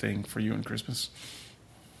important thing for you in Christmas?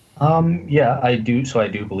 Yeah, I do. So I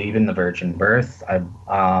do believe in the virgin birth.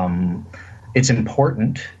 It's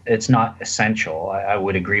important. It's not essential. I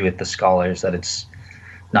would agree with the scholars that it's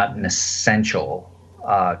not an essential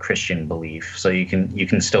Christian belief. So you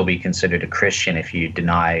can still be considered a Christian if you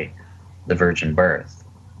deny the virgin birth.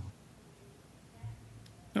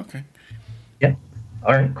 Okay. Yeah.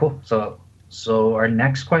 All right. Cool. So our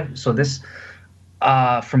next question. So this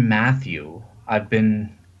from Matthew. I've been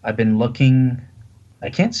looking. I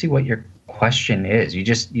can't see what your question is. You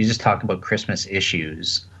just talk about Christmas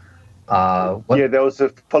issues. Yeah, there was a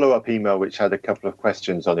follow-up email which had a couple of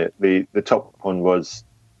questions on it. The top one was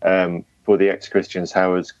for the ex-Christians,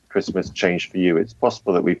 how has Christmas changed for you? It's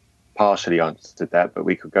possible that we've partially answered that, but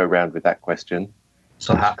we could go around with that question.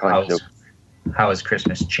 So how has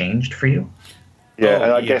Christmas changed for you? Yeah,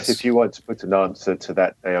 and I guess if you want to put an answer to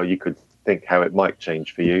that, Dale, you could think how it might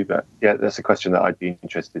change for you. But yeah, that's a question that I'd be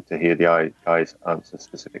interested to hear the guys answer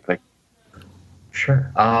specifically.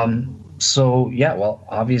 Sure. So yeah, well,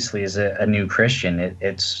 obviously, as a new Christian,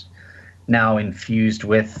 it's now infused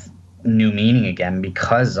with new meaning again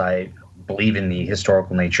because I believe in the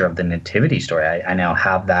historical nature of the nativity story. I now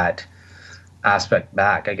have that aspect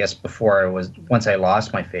back. I guess before once I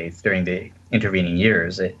lost my faith during the intervening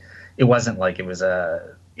years, it wasn't like it was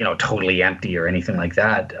a totally empty or anything like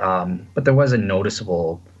that. But there was a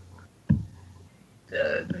noticeable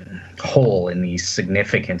hole in the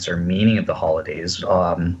significance or meaning of the holidays.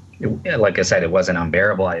 Like I said, it wasn't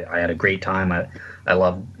unbearable. I had a great time. I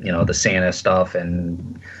loved the Santa stuff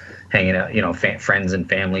and hanging out, friends and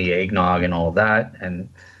family, eggnog and all of that, and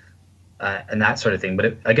that sort of thing.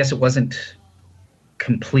 But I guess it wasn't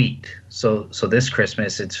complete. So this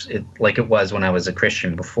Christmas, it's like it was when I was a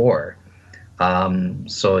Christian before.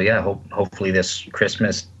 So yeah, hopefully this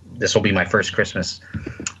Christmas, this will be my first Christmas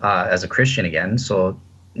as a Christian again. So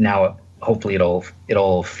now hopefully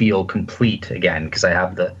it'll feel complete again because I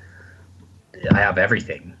have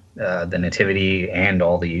everything, the nativity and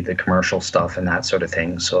all the commercial stuff and that sort of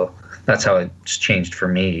thing. So that's how it's changed for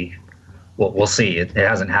me. We'll see. It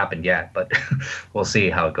hasn't happened yet, but we'll see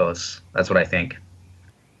how it goes. That's what I think.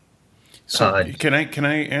 So can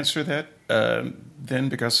I answer that then?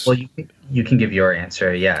 Because you can give your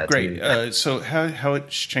answer. Yeah. Great. So how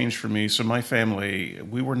it's changed for me. So my family,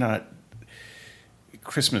 we were not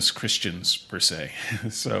Christmas Christians per se.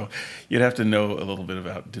 So you'd have to know a little bit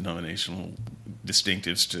about denominational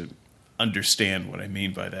distinctives to understand what I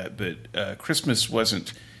mean by that. But Christmas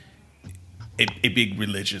wasn't a big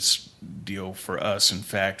religious deal for us. In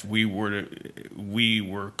fact, we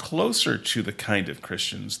were closer to the kind of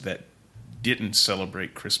Christians that didn't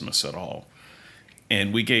celebrate Christmas at all.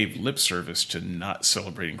 And we gave lip service to not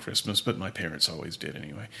celebrating Christmas, but my parents always did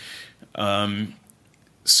anyway.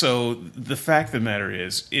 So the fact of the matter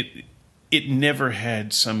is, it never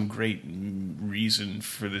had some great reason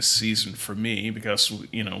for this season for me because,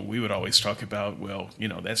 we would always talk about,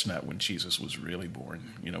 that's not when Jesus was really born.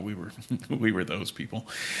 We were those people.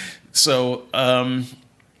 So,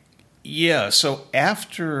 so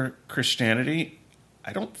after Christianity,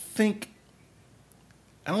 I don't think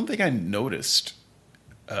I noticed,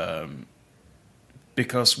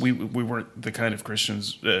 because we weren't the kind of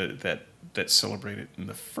Christians that celebrate it in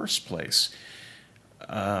the first place.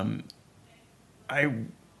 In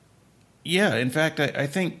fact, I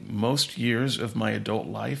think most years of my adult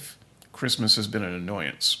life, Christmas has been an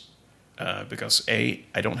annoyance because A,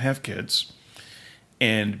 I don't have kids,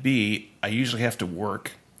 and B, I usually have to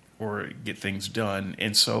work or get things done,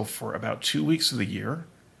 and so for about 2 weeks of the year,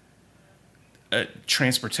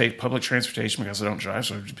 public transportation, because I don't drive,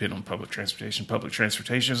 so I depend on public transportation. Public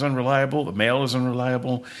transportation is unreliable. The mail is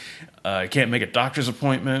unreliable. I can't make a doctor's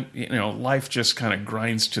appointment. Life just kind of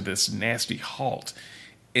grinds to this nasty halt.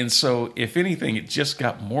 And so, if anything, it just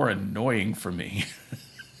got more annoying for me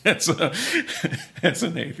as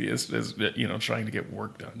an atheist, as trying to get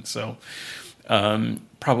work done. So,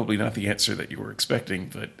 probably not the answer that you were expecting,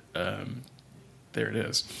 but there it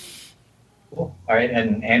is. Cool. All right.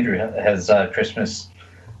 And Andrew, has Christmas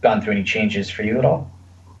gone through any changes for you at all?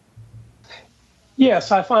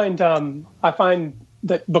 Yes, I find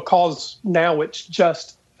that because now it's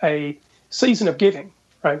just a season of giving,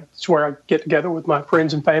 right? It's where I get together with my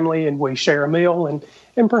friends and family and we share a meal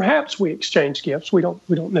and perhaps we exchange gifts. We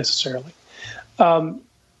don't necessarily.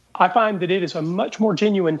 I find that it is a much more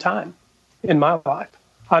genuine time in my life.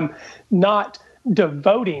 I'm not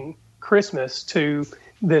devoting Christmas to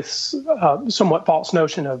this somewhat false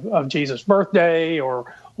notion of Jesus' birthday or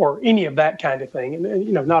any of that kind of thing.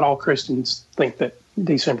 And not all Christians think that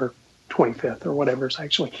December 25th or whatever is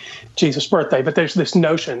actually Jesus' birthday, but there's this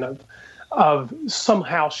notion of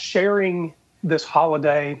somehow sharing this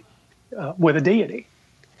holiday with a deity.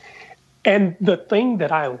 And the thing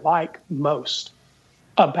that I like most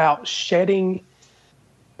about shedding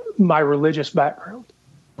my religious background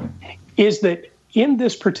is that in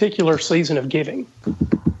this particular season of giving,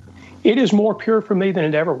 it is more pure for me than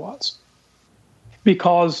it ever was,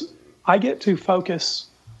 because I get to focus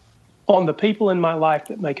on the people in my life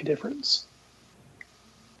that make a difference.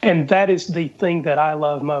 And that is the thing that I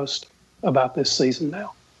love most about this season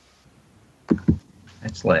now.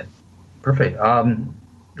 Excellent. Perfect. I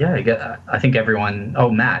think everyone... Oh,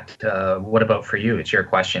 Matt, what about for you? It's your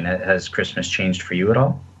question. Has Christmas changed for you at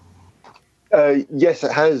all? Yes,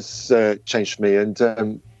 it has changed for me.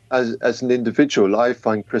 And as an individual, I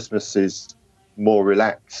find Christmas is more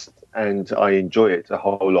relaxed and I enjoy it a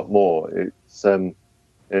whole lot more.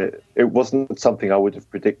 It wasn't something I would have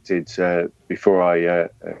predicted before I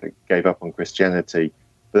gave up on Christianity,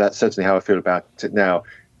 but that's certainly how I feel about it now.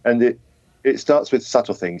 And it starts with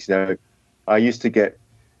subtle things, I used to get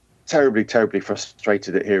terribly, terribly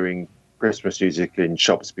frustrated at hearing Christmas music in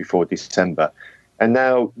shops before December. And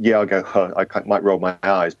now, I go, might roll my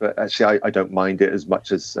eyes, but actually I don't mind it as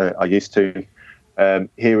much as I used to.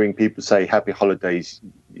 Hearing people say happy holidays,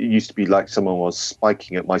 it used to be like someone was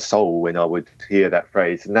spiking at my soul when I would hear that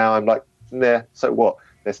phrase. And now I'm like, nah, so what?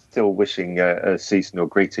 They're still wishing a seasonal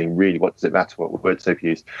greeting. Really, what does it matter what words they've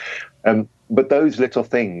used? But those little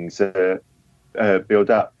things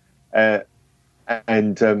build up.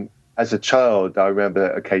 And as a child, I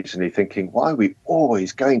remember occasionally thinking, why are we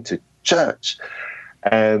always going to church?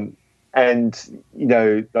 And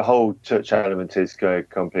the whole church element is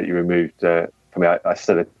completely removed from me. I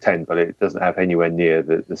still attend, but it doesn't have anywhere near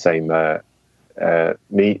the same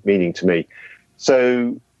meaning to me.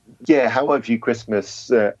 So, how I view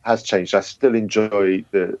Christmas has changed. I still enjoy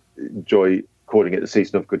calling it the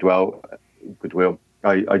season of goodwill.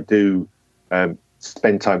 I do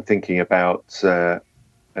spend time thinking about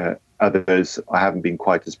others. I haven't been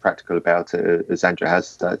quite as practical about it as Andrew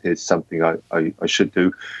has. That is something I should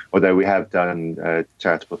do, although we have done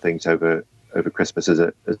charitable things over Christmas as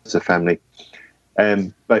a family.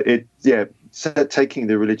 But taking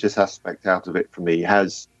the religious aspect out of it for me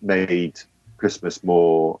has made Christmas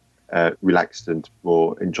more relaxed and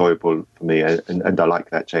more enjoyable for me, and I like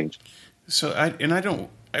that change. So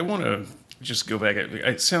I want to just go back.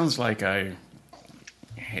 It sounds like I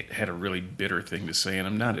had a really bitter thing to say, and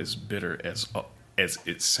I'm not as bitter as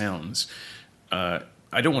it sounds. I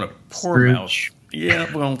don't want to pour mouth.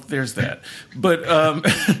 Yeah, well, there's that. But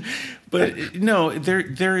no,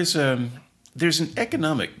 there's an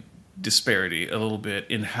economic disparity a little bit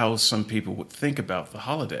in how some people would think about the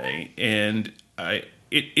holiday, and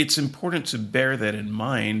it's important to bear that in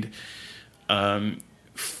mind.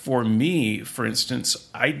 For me, for instance,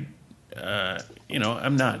 I'm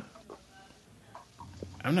not.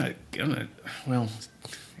 Well,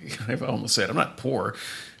 I've almost said I'm not poor,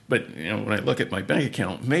 but when I look at my bank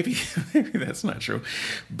account, maybe that's not true.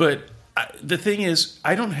 But the thing is,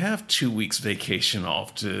 I don't have 2 weeks vacation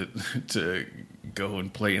off to go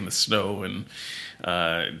and play in the snow and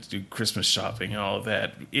do Christmas shopping and all of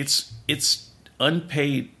that. It's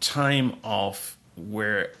unpaid time off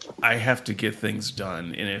where I have to get things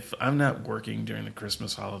done, and if I'm not working during the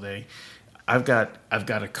Christmas holiday, I've got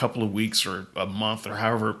a couple of weeks or a month or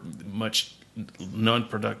however much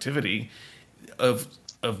non-productivity of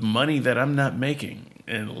money that I'm not making,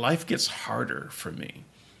 and life gets harder for me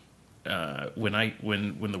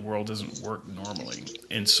when the world doesn't work normally.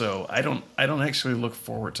 And so I don't actually look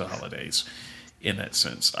forward to holidays in that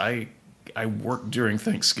sense. I work during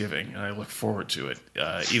Thanksgiving, and I look forward to it.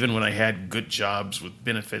 Even when I had good jobs with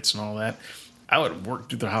benefits and all that, I would work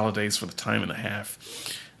through the holidays for the time and a half.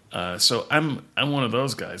 So I'm one of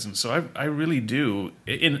those guys, and so I really do.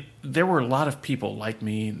 And there were a lot of people like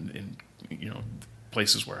me in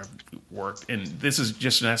places where I've worked, and this is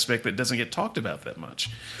just an aspect that doesn't get talked about that much.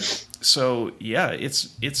 So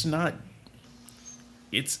it's not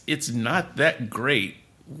that great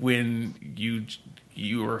when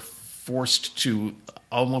you are forced to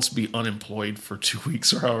almost be unemployed for 2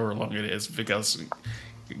 weeks or however long it is because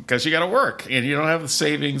you got to work and you don't have the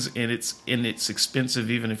savings, and it's expensive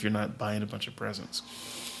even if you're not buying a bunch of presents.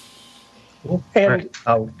 And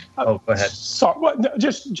go ahead. Sorry, well,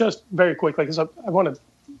 just very quickly, because I want to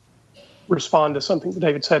respond to something that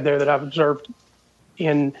David said there that I've observed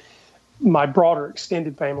in my broader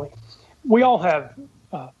extended family. We all have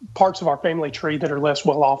parts of our family tree that are less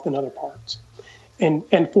well off than other parts, and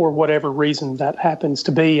for whatever reason that happens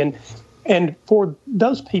to be, and for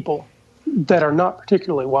those people that are not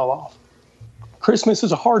particularly well off, Christmas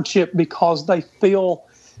is a hardship because they feel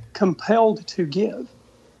compelled to give.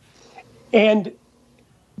 And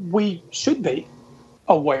we should be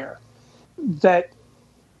aware that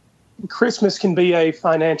Christmas can be a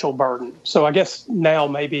financial burden. So I guess now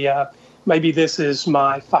maybe this is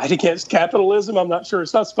my fight against capitalism. I'm not sure.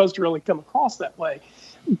 It's not supposed to really come across that way.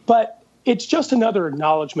 But it's just another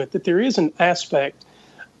acknowledgement that there is an aspect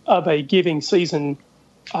of a giving season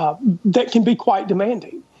that can be quite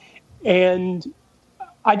demanding. And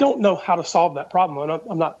I don't know how to solve that problem.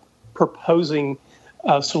 I'm not proposing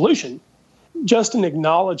a solution, just an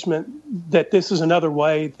acknowledgement that this is another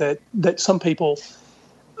way that some people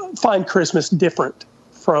find Christmas different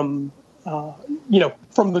from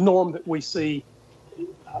the norm that we see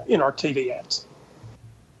in our TV ads.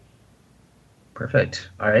 Perfect.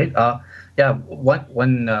 All right.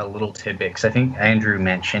 One little tidbit, because I think Andrew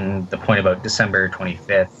mentioned the point about December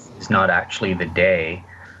 25th is not actually the day.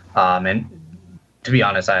 And to be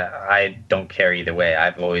honest, I don't care either way.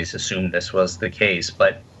 I've always assumed this was the case.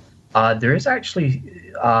 But There is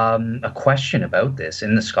actually a question about this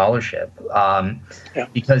in the scholarship,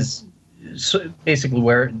 because basically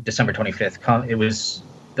where December 25th, it was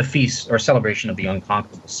the feast or celebration of the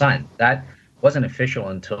unconquerable sun. That wasn't official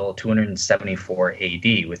until 274 AD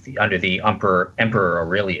under the Emperor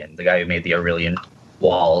Aurelian, the guy who made the Aurelian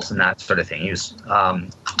walls and that sort of thing. He was, so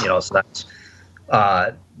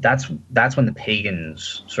that's when the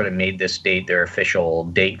pagans sort of made this date their official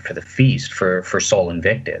date for the feast for Sol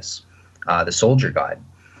Invictus, the soldier god,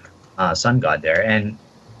 sun god there.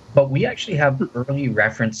 But we actually have early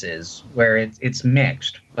references where it's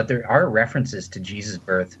mixed, but there are references to Jesus'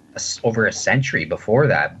 birth over a century before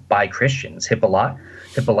that by Christians.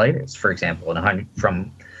 Hippolytus, for example, in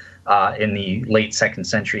the late 2nd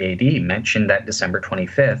century AD, mentioned that December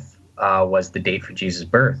 25th was the date for Jesus'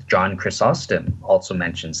 birth. John Chrysostom also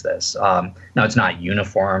mentions this. Now, it's not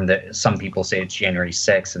uniform. That some people say it's January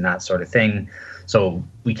 6th and that sort of thing, so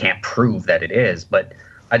we can't prove that it is, but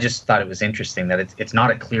I just thought it was interesting that it's not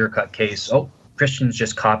a clear-cut case. Oh, Christians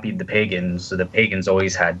just copied the pagans. So the pagans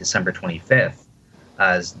always had December 25th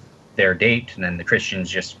as their date, and then the Christians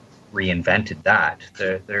just reinvented that.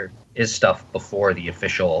 There is stuff before the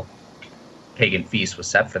official pagan feast was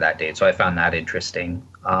set for that date, so I found that interesting.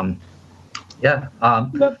 That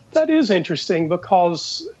is interesting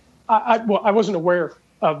because I wasn't aware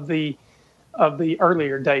of the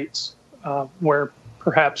earlier dates where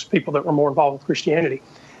perhaps people that were more involved with Christianity,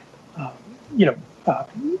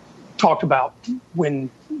 talked about when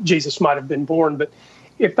Jesus might have been born. But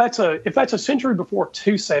if that's a century before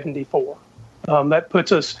 274, that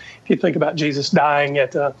puts us. If you think about Jesus dying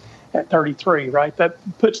at 33, right? That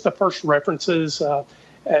puts the first references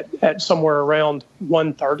at somewhere around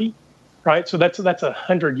 130, right? So that's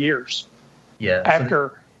 100 years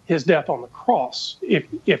after his death on the cross,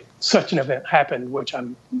 if such an event happened, which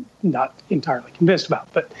I'm not entirely convinced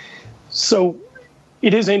about. But so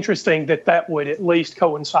it is interesting that would at least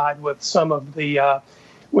coincide with some of the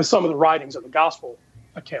writings of the gospel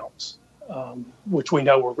accounts, which we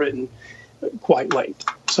know were written quite late.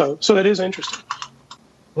 So that is interesting.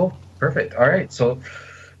 Cool. Perfect. All right. So,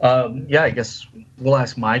 I guess we'll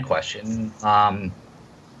ask my question.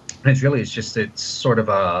 It's sort of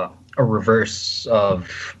a reverse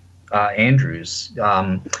of Andrew's.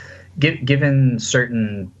 Given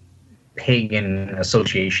certain pagan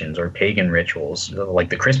associations or pagan rituals, like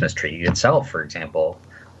the Christmas tree itself, for example,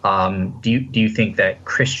 do you think that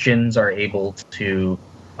Christians are able to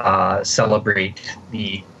celebrate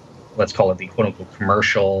let's call it the quote unquote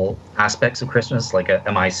commercial aspects of Christmas? Like,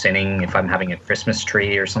 am I sinning if I'm having a Christmas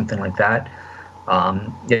tree or something like that?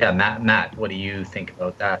 Matt, what do you think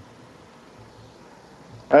about that?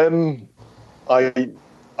 I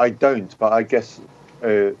don't, but I guess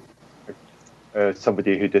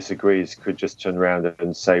somebody who disagrees could just turn around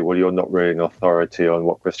and say, well, you're not really an authority on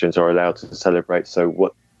what Christians are allowed to celebrate, so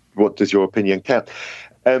what does your opinion count?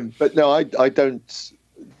 But no, I don't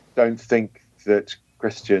think that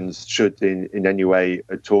Christians should in any way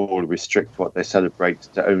at all restrict what they celebrate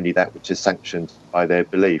to only that which is sanctioned by their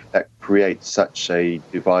belief. That creates such a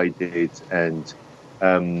divided and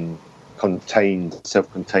self-contained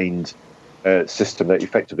system that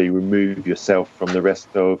effectively remove yourself from the rest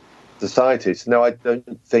of society. So no, I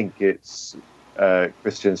don't think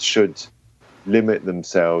Christians should limit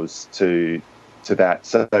themselves to that.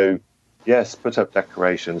 So yes, put up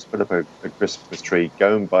decorations, put up a Christmas tree,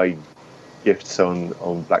 go and buy gifts on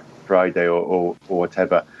Black Friday or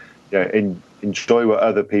whatever. Enjoy what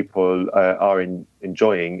other people are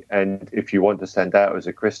enjoying, and if you want to stand out as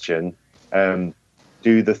a Christian,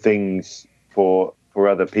 do the things for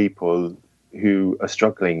other people who are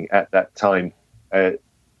struggling at that time,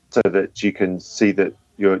 so that you can see that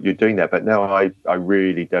you're doing that. But no, I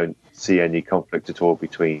really don't see any conflict at all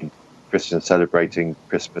between Christians celebrating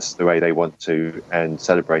Christmas the way they want to and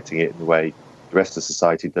celebrating it in the way the rest of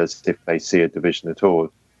society does, if they see a division at all.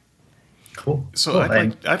 Cool. So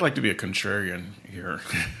I'd like to be a contrarian here.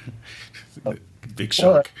 Big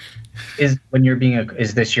shock. Is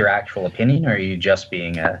this your actual opinion, or are you just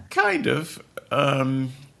being a kind of?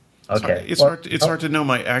 Okay. It's hard to know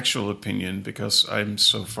my actual opinion because I'm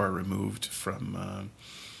so far removed from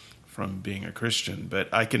being a Christian. But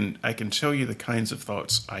I can tell you the kinds of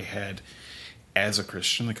thoughts I had as a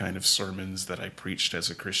Christian, the kind of sermons that I preached as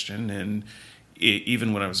a Christian, and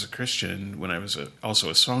even when I was a Christian, when I was also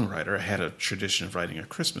a songwriter, I had a tradition of writing a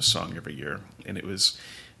Christmas song every year, and it was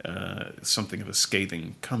something of a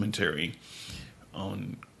scathing commentary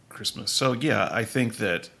on Christmas. So yeah, I think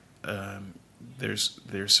that there's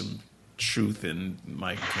some truth in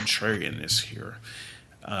my contrarianness here.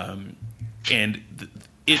 And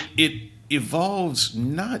it evolves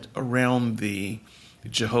not around the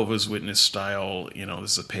Jehovah's Witness style,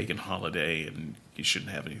 this is a pagan holiday and you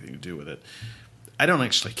shouldn't have anything to do with it. I don't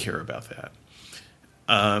actually care about that.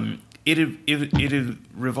 It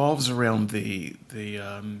revolves around the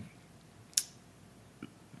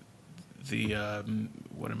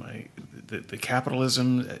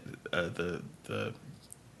capitalism, the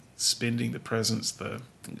spending, the presence,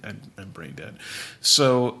 I'm brain dead.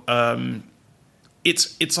 So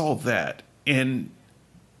it's all that. And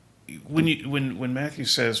when Matthew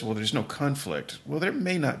says, well, there's no conflict, well, there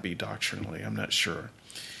may not be doctrinally, I'm not sure.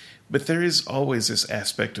 But there is always this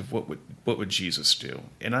aspect of what would Jesus do?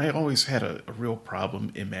 And I always had a real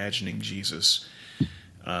problem imagining Jesus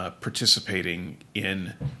participating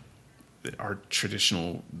in our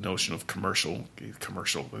traditional notion of commercial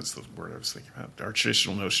is the word I was thinking about. Our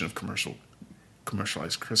traditional notion of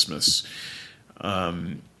commercialized Christmas.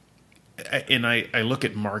 And I look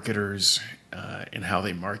at marketers and how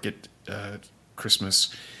they market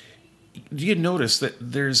Christmas. Do you notice that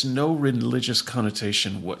there's no religious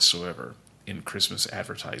connotation whatsoever in Christmas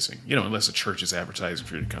advertising? Unless a church is advertising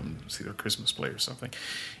for you to come see their Christmas play or something.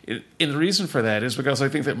 And the reason for that is because I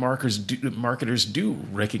think that marketers do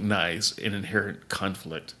recognize an inherent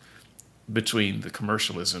conflict between the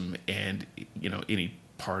commercialism and any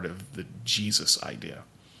part of the Jesus idea.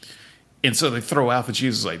 And so they throw out the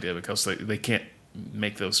Jesus idea because they can't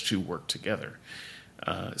make those two work together.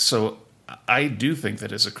 So I do think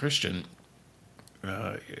that as a Christian,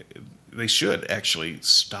 they should actually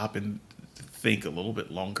stop and think a little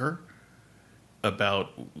bit longer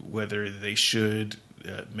about whether they should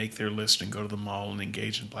make their list and go to the mall and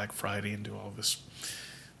engage in Black Friday and do all this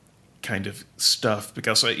kind of stuff.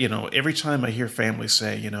 Because, every time I hear families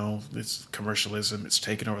say, it's commercialism, it's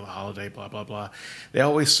taken over the holiday, blah, blah, blah, they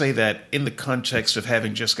always say that in the context of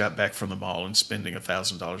having just got back from the mall and spending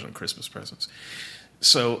 $1,000 on Christmas presents.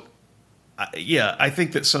 So, I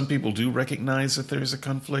think that some people do recognize that there's a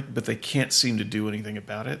conflict, but they can't seem to do anything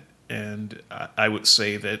about it. And I would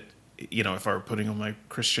say that, if I were putting on my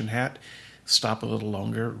Christian hat, stop a little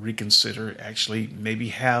longer, reconsider, actually maybe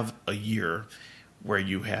have a year where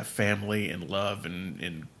you have family and love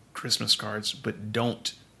and Christmas cards, but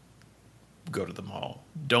don't go to the mall.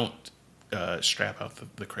 Don't strap out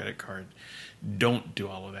the credit card. Don't do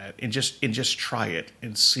all of that. And just try it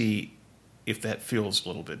and see if that feels a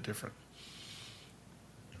little bit different.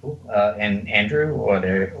 Cool. And Andrew, what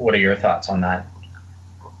are your thoughts on that?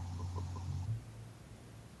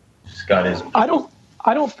 Scott is. I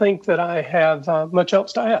don't think that I have much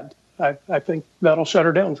else to add. I think that'll shut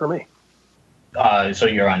her down for me. So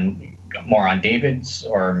you're more on David's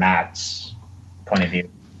or Matt's point of view?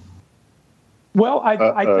 Well,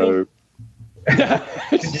 I think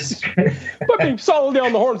put me solidly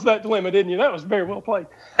on the horns of that dilemma, didn't you? That was very well played.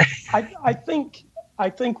 I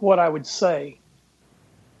think what I would say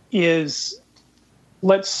is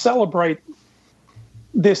let's celebrate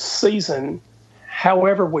this season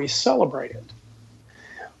however we celebrate it,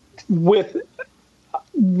 with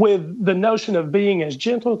the notion of being as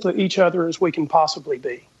gentle to each other as we can possibly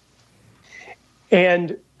be.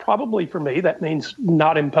 And probably for me, that means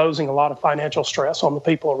not imposing a lot of financial stress on the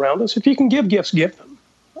people around us. If you can give gifts, give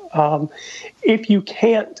them. If you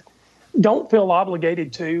can't, don't feel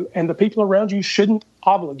obligated to, and the people around you shouldn't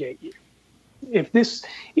obligate you. If this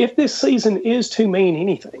season is to mean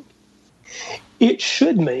anything, it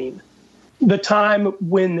should mean the time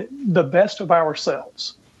when the best of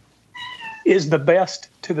ourselves is the best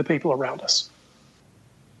to the people around us.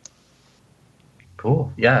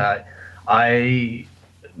 Cool. Yeah. I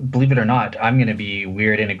believe it or not, I'm going to be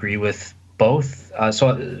weird and agree with both.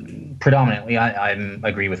 So predominantly, I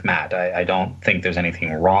agree with Matt. I don't think there's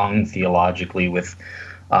anything wrong theologically with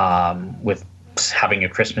having a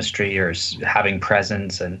Christmas tree or having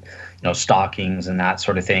presents and stockings and that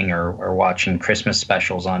sort of thing, or watching Christmas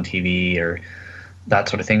specials on TV or that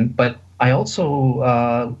sort of thing. But I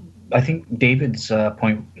also I think David's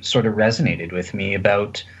point sort of resonated with me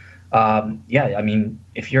about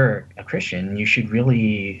if you're a Christian, you should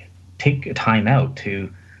really take a time out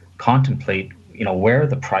to contemplate where are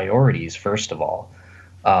the priorities first of all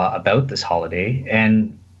about this holiday,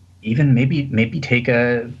 and even maybe take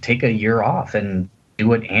a year off and do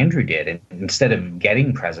what Andrew did, and instead of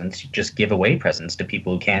getting presents, just give away presents to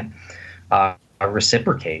people who can't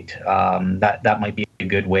reciprocate. That might be a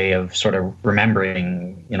good way of sort of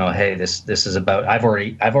remembering, hey, this is about I've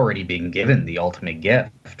already been given the ultimate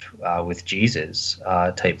gift with Jesus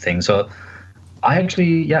type thing. So I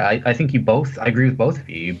think I agree with both of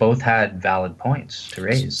you. You both had valid points to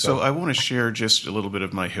raise. So I want to share just a little bit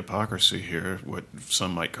of my hypocrisy here, what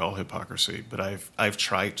some might call hypocrisy, but I've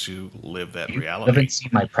tried to live that reality. You haven't seen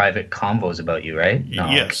my private convos about you, right? No.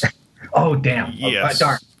 Yes. Oh, damn. Yes. Oh,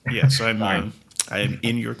 darn. Yes, I'm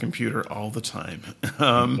in your computer all the time.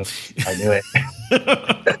 I knew it.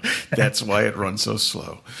 That's why it runs so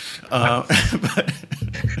slow. But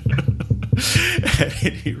at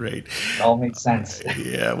any rate, It all makes sense.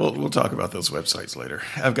 yeah, we'll talk about those websites later.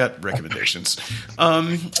 I've got recommendations.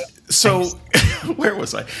 So where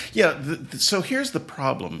was I? Yeah, so here's the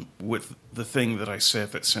problem with the thing that I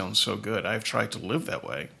said that sounds so good. I've tried to live that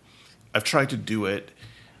way. I've tried to do it,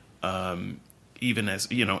 even as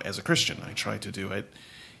a Christian. I tried to do it,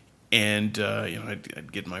 and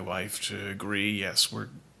I'd get my wife to agree. Yes,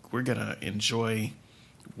 we're gonna enjoy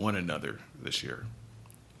one another this year.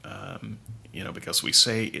 Because we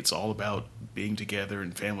say it's all about being together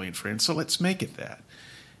and family and friends, so let's make it that.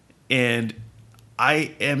 And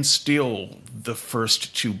I am still the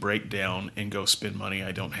first to break down and go spend money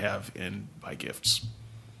I don't have and buy gifts.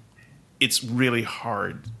 It's really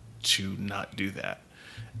hard to not do that.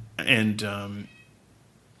 And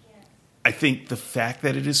I think the fact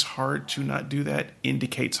that it is hard to not do that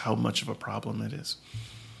indicates how much of a problem it is.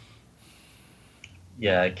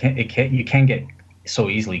 Yeah, you can get so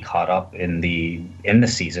easily caught up in the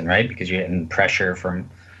season, right? Because you're getting pressure from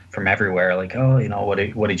everywhere, like, oh,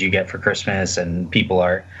 what did you get for Christmas? And people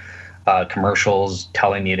are commercials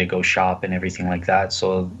telling you to go shop and everything like that.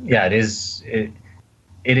 So yeah,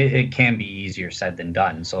 it can be easier said than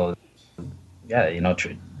done. So yeah,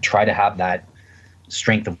 try to have that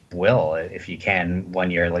strength of will if you can.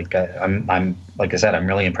 One year, like I'm like I said, I'm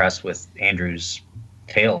really impressed with Andrew's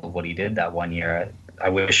tale of what he did that one year. I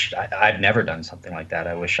wish I've never done something like that.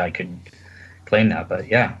 I wish I could claim that, but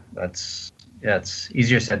yeah, it's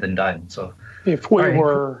easier said than done. So if we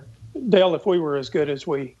were as good as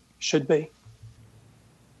we should be,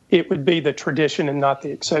 it would be the tradition and not the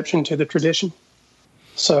exception to the tradition.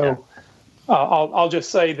 So I'll just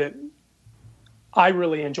say that I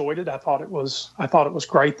really enjoyed it. I thought it was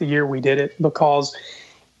great the year we did it, because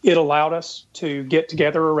it allowed us to get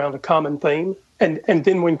together around a common theme. And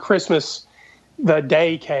then when Christmas, the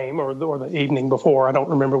day came, or the evening before, I don't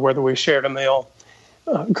remember whether we shared a meal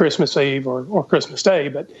Christmas Eve or Christmas Day,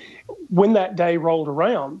 but when that day rolled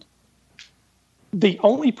around, the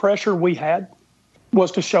only pressure we had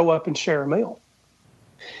was to show up and share a meal.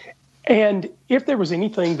 And if there was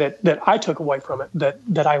anything that I took away from it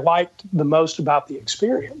that I liked the most about the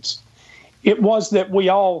experience, it was that we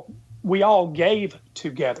all gave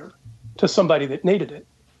together to somebody that needed it.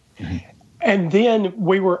 Mm-hmm. And then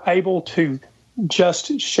we were able to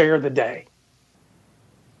just share the day.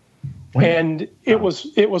 And it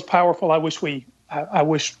was powerful. I wish we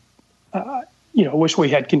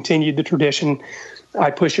had continued the tradition. I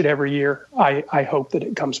push it every year. I hope that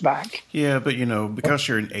it comes back. Yeah, but because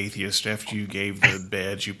you're an atheist, after you gave the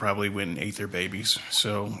beds, you probably went and ate their babies.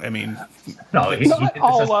 So I mean, no, not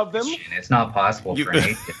all of them. It's not possible for an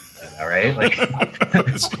atheist, all right? Like,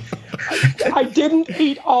 I didn't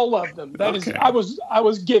eat all of them. That is, I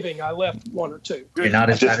was giving. I left one or two. You're not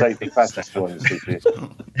as just bad like the fastest ones.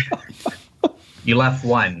 You left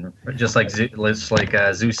one, just like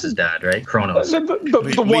Zeus's dad, right? Kronos.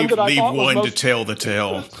 The one that I thought was one to tell the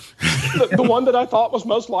tale. The one that I thought was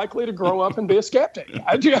most likely to grow up and be a skeptic. Those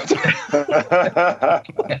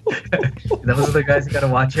are the guys you got to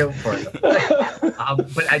watch out for.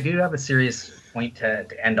 But I do have a serious point to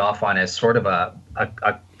end off on, as sort of a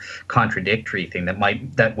contradictory thing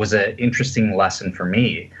that was an interesting lesson for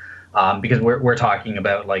me, because we're talking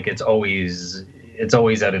about, like, it's always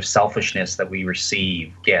out of selfishness that we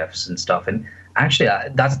receive gifts and stuff. And actually,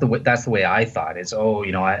 that's the way I thought. It's,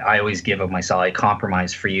 I always give of myself. I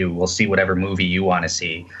compromise for you. We'll see whatever movie you want to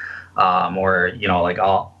see, or like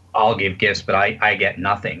I'll give gifts, but I get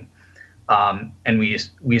nothing. And we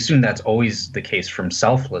assume that's always the case from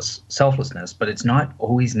selflessness, but it's not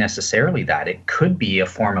always necessarily that. It could be a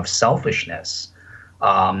form of selfishness,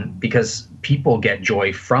 because people get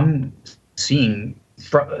joy from seeing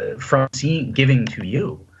giving to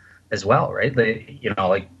you as well, right?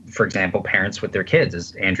 Like, for example, parents with their kids,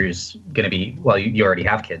 as Andrew's going to be, well, you already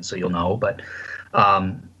have kids, so you'll know, but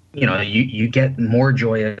you get more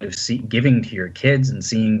joy out of giving to your kids and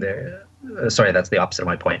seeing their sorry, that's the opposite of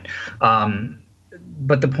my point.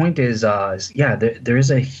 But the point is, there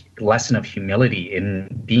is a lesson of humility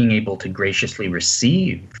in being able to graciously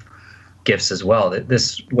receive gifts as well.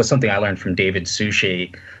 This was something I learned from David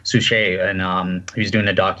Suchet, and he was doing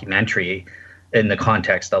a documentary in the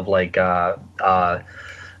context of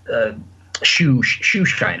shoe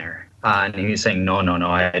shiner, and he was saying, no,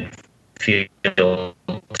 I feel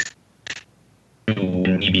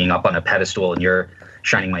me being up on a pedestal and you're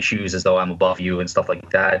shining my shoes as though I'm above you and stuff like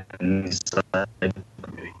that. And he's like,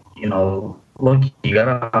 look, you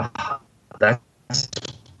gotta. That's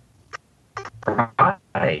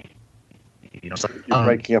pride. So, You're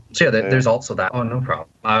breaking up. So yeah, there's also that. Oh, no problem.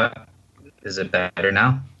 Is it better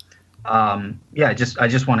now? Yeah, I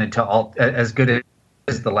just wanted to, as good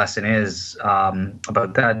as the lesson is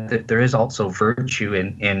about that there is also virtue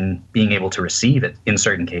in being able to receive it in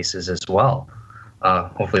certain cases as well.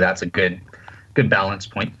 Hopefully that's a good balance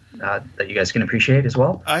point that you guys can appreciate as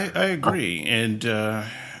well. I agree, and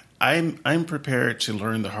I'm prepared to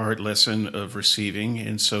learn the hard lesson of receiving,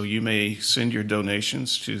 and so you may send your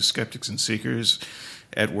donations to Skeptics and Seekers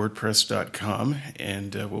at WordPress.com,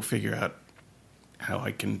 and we'll figure out how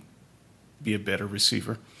I can be a better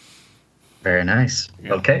receiver. Very nice.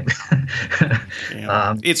 Yeah. Okay.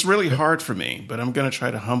 Yeah. It's really hard for me, but I'm going to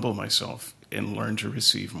try to humble myself and learn to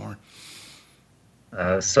receive more.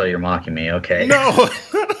 So you're mocking me, okay? No.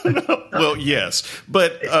 Well, yes,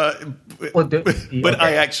 but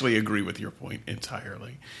I actually agree with your point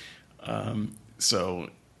entirely. So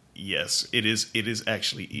yes, it is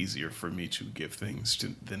actually easier for me to give things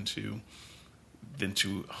than to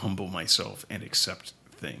humble myself and accept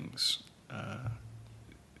things.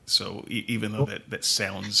 So even though that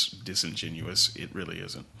sounds disingenuous, it really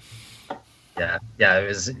isn't. Yeah,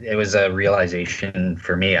 it was a realization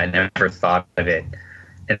for me. I never thought of it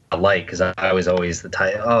in the light, because I was always the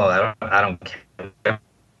type, I don't care.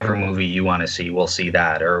 Whatever movie you want to see, we'll see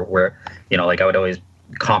that. Or where, like I would always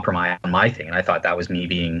compromise on my thing, and I thought that was me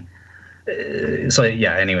being. So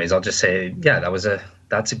yeah. Anyways, I'll just say, yeah,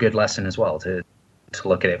 that's a good lesson as well to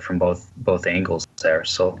look at it from both angles there.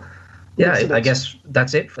 So. Yeah, I guess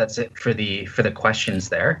that's it. That's it for the questions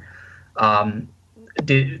there.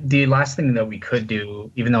 The last thing that we could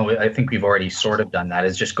do, even though I think we've already sort of done that,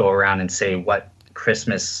 is just go around and say what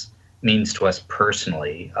Christmas means to us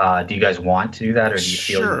personally. Do you guys want to do that, or do you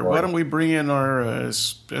feel? Sure. Why don't we bring in our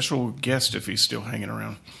special guest if he's still hanging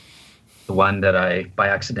around? The one that I by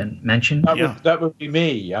accident mentioned. That would be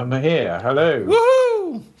me. I'm here. Hello.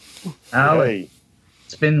 Woohoo! Hey.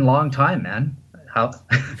 It's been a long time, man.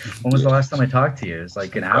 When was the last time I talked to you? It was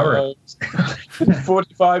like an hour.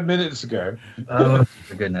 45 minutes ago. Oh,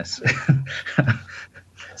 for goodness.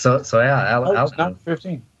 so yeah, Alan.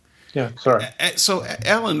 15. Yeah, sorry. So,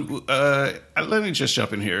 Alan, let me just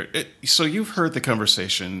jump in here. So you've heard the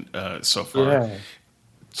conversation so far. Yeah.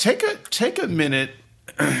 Take a minute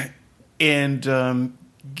and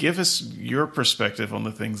give us your perspective on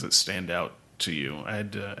the things that stand out to you.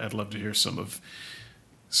 I'd love to hear some of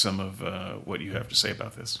what you have to say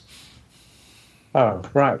about this. Oh,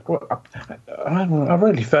 right. Well, I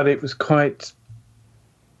really felt it was quite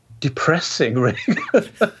depressing, really.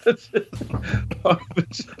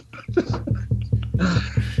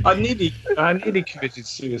 I nearly committed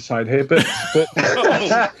suicide here, but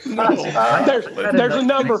there's a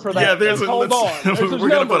number for that. Yeah, hold on. We're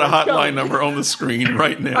going to put a hotline number on the screen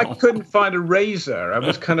right now. I couldn't find a razor. I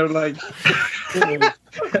was kind of like,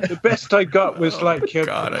 the best I got was like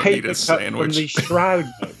a paper cut from the Shroud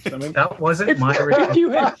notes. I mean, that wasn't my.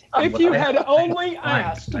 If you had only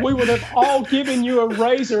asked, we would have all given you a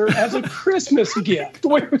razor as a Christmas gift.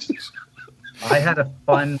 I had a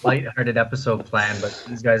fun, lighthearted episode planned, but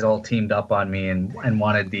these guys all teamed up on me and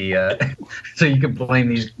wanted the. So you can blame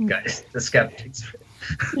these guys, the skeptics.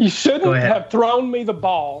 You shouldn't have thrown me the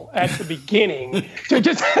ball at the beginning to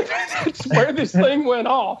just. That's where this thing went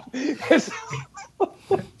off. What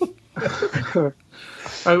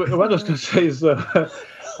I was going to say is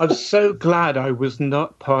I'm so glad I was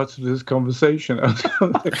not part of this conversation. There's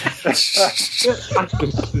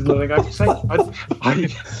nothing I can say.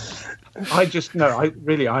 I just know.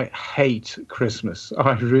 I hate Christmas.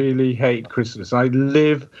 I really hate Christmas. I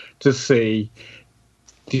live to see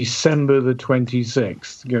December the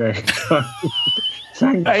 26th.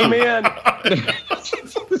 Amen.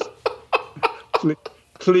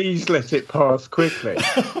 Please let it pass quickly.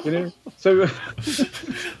 So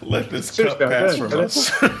let this cup pass from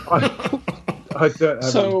us. I don't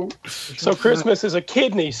have so Christmas is a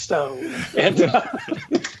kidney stone and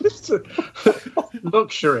it's a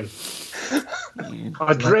luxury.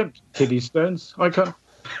 I dreamt kidney stones. I can't.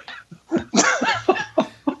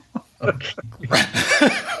 I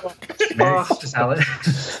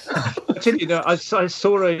tell you, I saw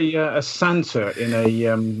a Santa in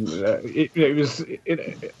it was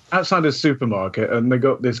outside a supermarket, and they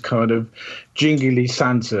got this kind of jingly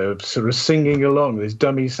Santa sort of singing along, this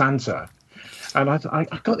dummy Santa. And I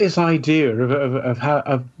got this idea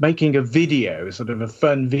of making a video, sort of a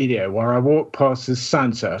fun video, where I walk past this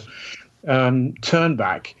Santa, turn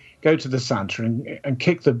back, go to the Santa, and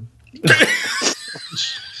kick the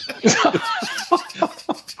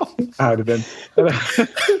out of him.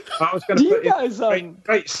 I was going to put in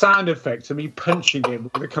great sound effects of me punching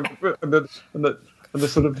him and the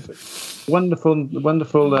sort of wonderful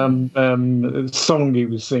song he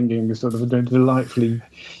was singing, sort of delightfully.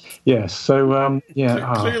 Yes. So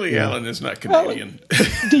clearly, Alan is not Canadian.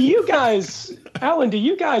 Alan, do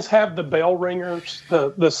you guys have the bell ringers?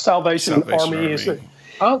 The Salvation Army is it?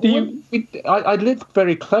 I live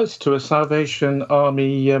very close to a Salvation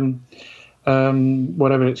Army,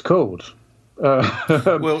 whatever it's called.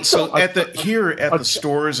 Well, so at the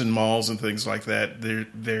stores and malls and things like that,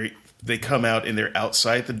 they come out and they're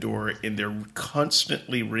outside the door and they're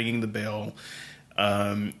constantly ringing the bell.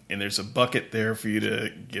 And there's a bucket there for you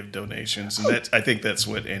to give donations, and I think that's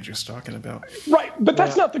what Andrew's talking about. Right, but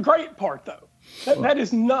that's not the great part, though. That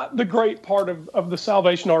is not the great part of the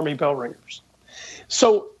Salvation Army bell ringers.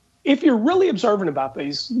 So if you're really observant about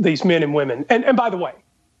these men and women, and by the way,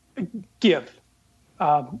 give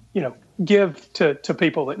to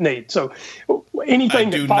people that need. So anything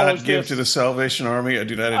that follows I do not give to the Salvation Army. I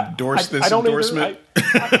do not endorse this endorsement.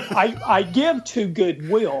 I give to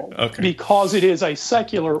Goodwill because it is a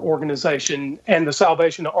secular organization and the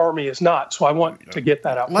Salvation Army is not. So I want to get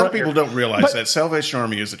that out. A lot of people don't realize that Salvation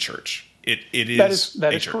Army is a church. It is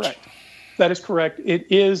that is correct. That is correct. It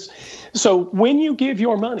is. So when you give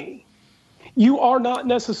your money, you are not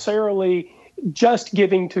necessarily just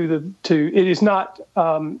giving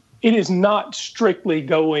it is not strictly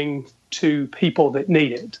going to people that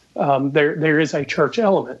need it. There is a church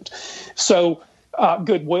element. So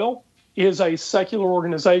Goodwill is a secular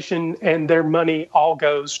organization, and their money all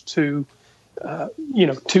goes to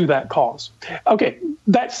that cause. Okay,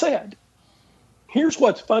 that said, here's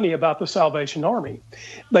what's funny about the Salvation Army.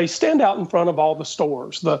 They stand out in front of all the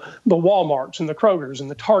stores, the Walmarts and the Krogers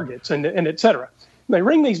and the Targets and et cetera. They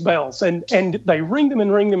ring these bells, and they ring them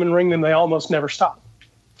and ring them and ring them. They almost never stop.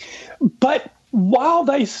 But while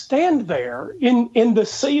they stand there in the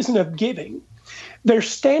season of giving, they're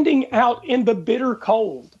standing out in the bitter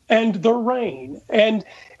cold and the rain and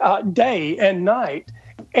day and night,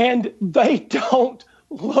 and they don't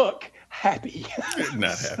look happy. They're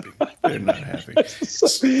not happy. They're not happy. It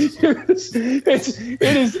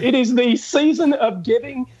is the season of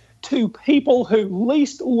giving to people who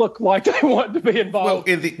least look like they want to be involved.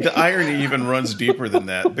 Well, the irony even runs deeper than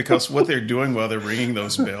that, because what they're doing while they're ringing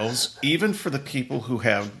those bells, even for the people who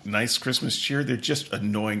have nice Christmas cheer, they're just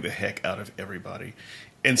annoying the heck out of everybody.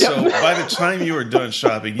 And so by the time you are done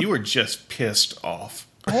shopping, you are just pissed off.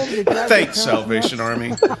 Thanks, Salvation Army.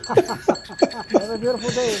 Have a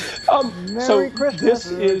beautiful day. So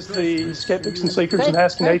this is the Skeptics and Seekers and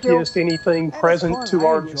Ask an Atheist Anything present to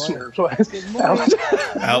our listeners.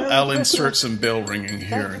 I'll insert some bell ringing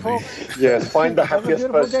here. Yes, find the happiest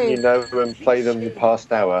person you know and play them the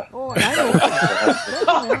past hour. Oh, I know.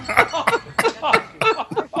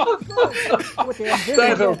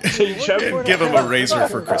 That'll teach them. Give them a razor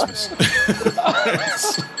for Christmas.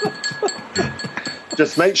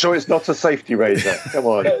 Just make sure it's not a safety razor. Come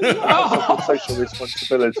on. Social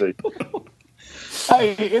responsibility.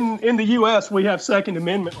 Hey, in the U.S., we have Second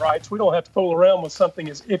Amendment rights. We don't have to fool around with something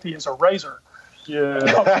as iffy as a razor. Yeah.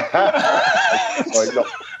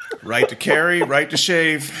 Right to carry, right to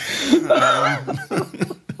shave.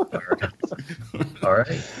 All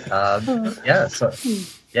right.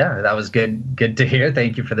 That was good. Good to hear.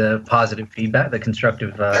 Thank you for the positive feedback, the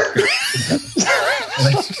constructive.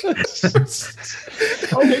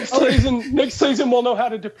 Next season, we'll know how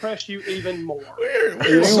to depress you even more.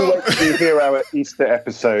 You wait till you hear our Easter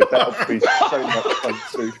episode. That'll be so much fun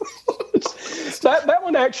too. That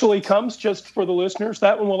one actually comes, just for the listeners,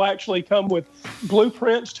 that one will actually come with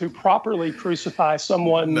blueprints to properly crucify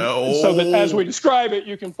someone, so that as we describe it,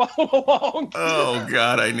 you can follow along. Oh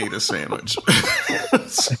God, I need a sandwich.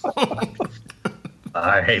 All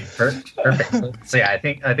right, perfect. So yeah, I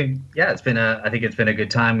think it's been a good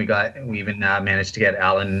time. We even managed to get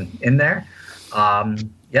Alan in there.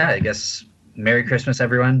 I guess Merry Christmas,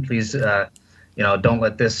 everyone. Please, don't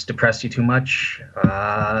let this depress you too much.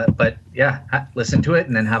 But yeah, listen to it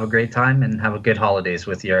and then have a great time and have a good holidays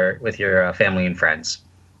with your family and friends.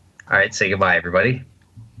 All right, say goodbye, everybody.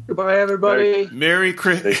 Goodbye, everybody. Merry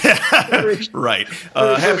Christmas. Right.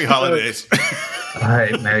 Happy holidays. All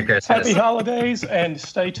right, Merry Christmas. Happy holidays, and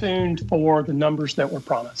stay tuned for the numbers that were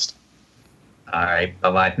promised. All right,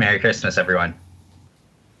 bye-bye. Merry Christmas, everyone.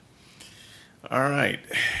 All right.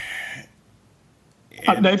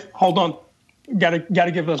 Dave, hold on. Got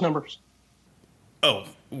to give those numbers. Oh,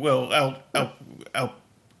 well,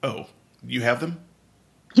 oh, you have them?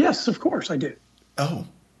 Yes, of course I do. Oh.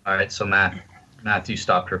 All right, so Matthew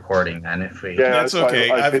stopped recording, and if we That's okay.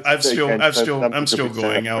 I'm still numbers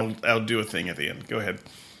going. I'll do a thing at the end. Go ahead.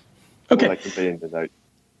 Okay. That can be in the note.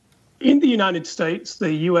 In the United States,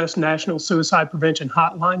 the U.S. National Suicide Prevention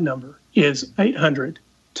Hotline number is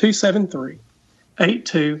 800-273-8255.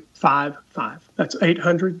 That's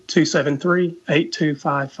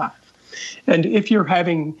 800-273-8255. And if you're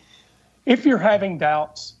having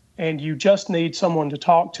doubts and you just need someone to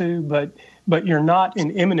talk to, but you're not in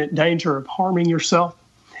imminent danger of harming yourself,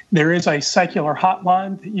 there is a secular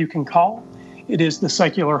hotline that you can call. It is the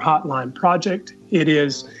Secular Hotline Project. It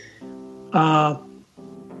is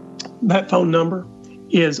that phone number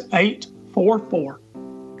is 844.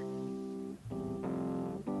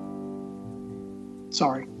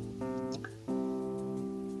 Sorry.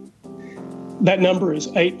 That number is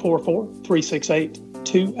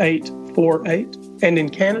 844-368-2848. And in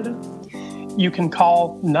Canada, you can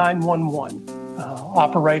call 911.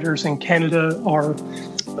 Operators in Canada are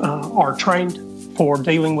trained for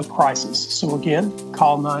dealing with crisis. So again,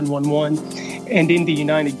 call 911. And in the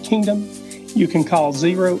United Kingdom, you can call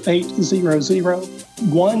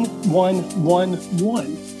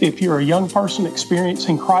 0800-1111 if you're a young person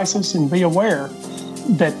experiencing crisis, and be aware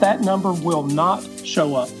that number will not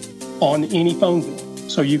show up on any phone bill.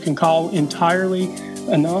 So you can call entirely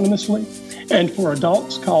anonymously. And for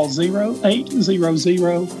adults, call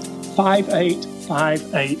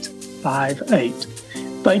 0800-585858.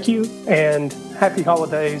 Thank you, and happy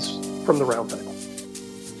holidays from the Round Table.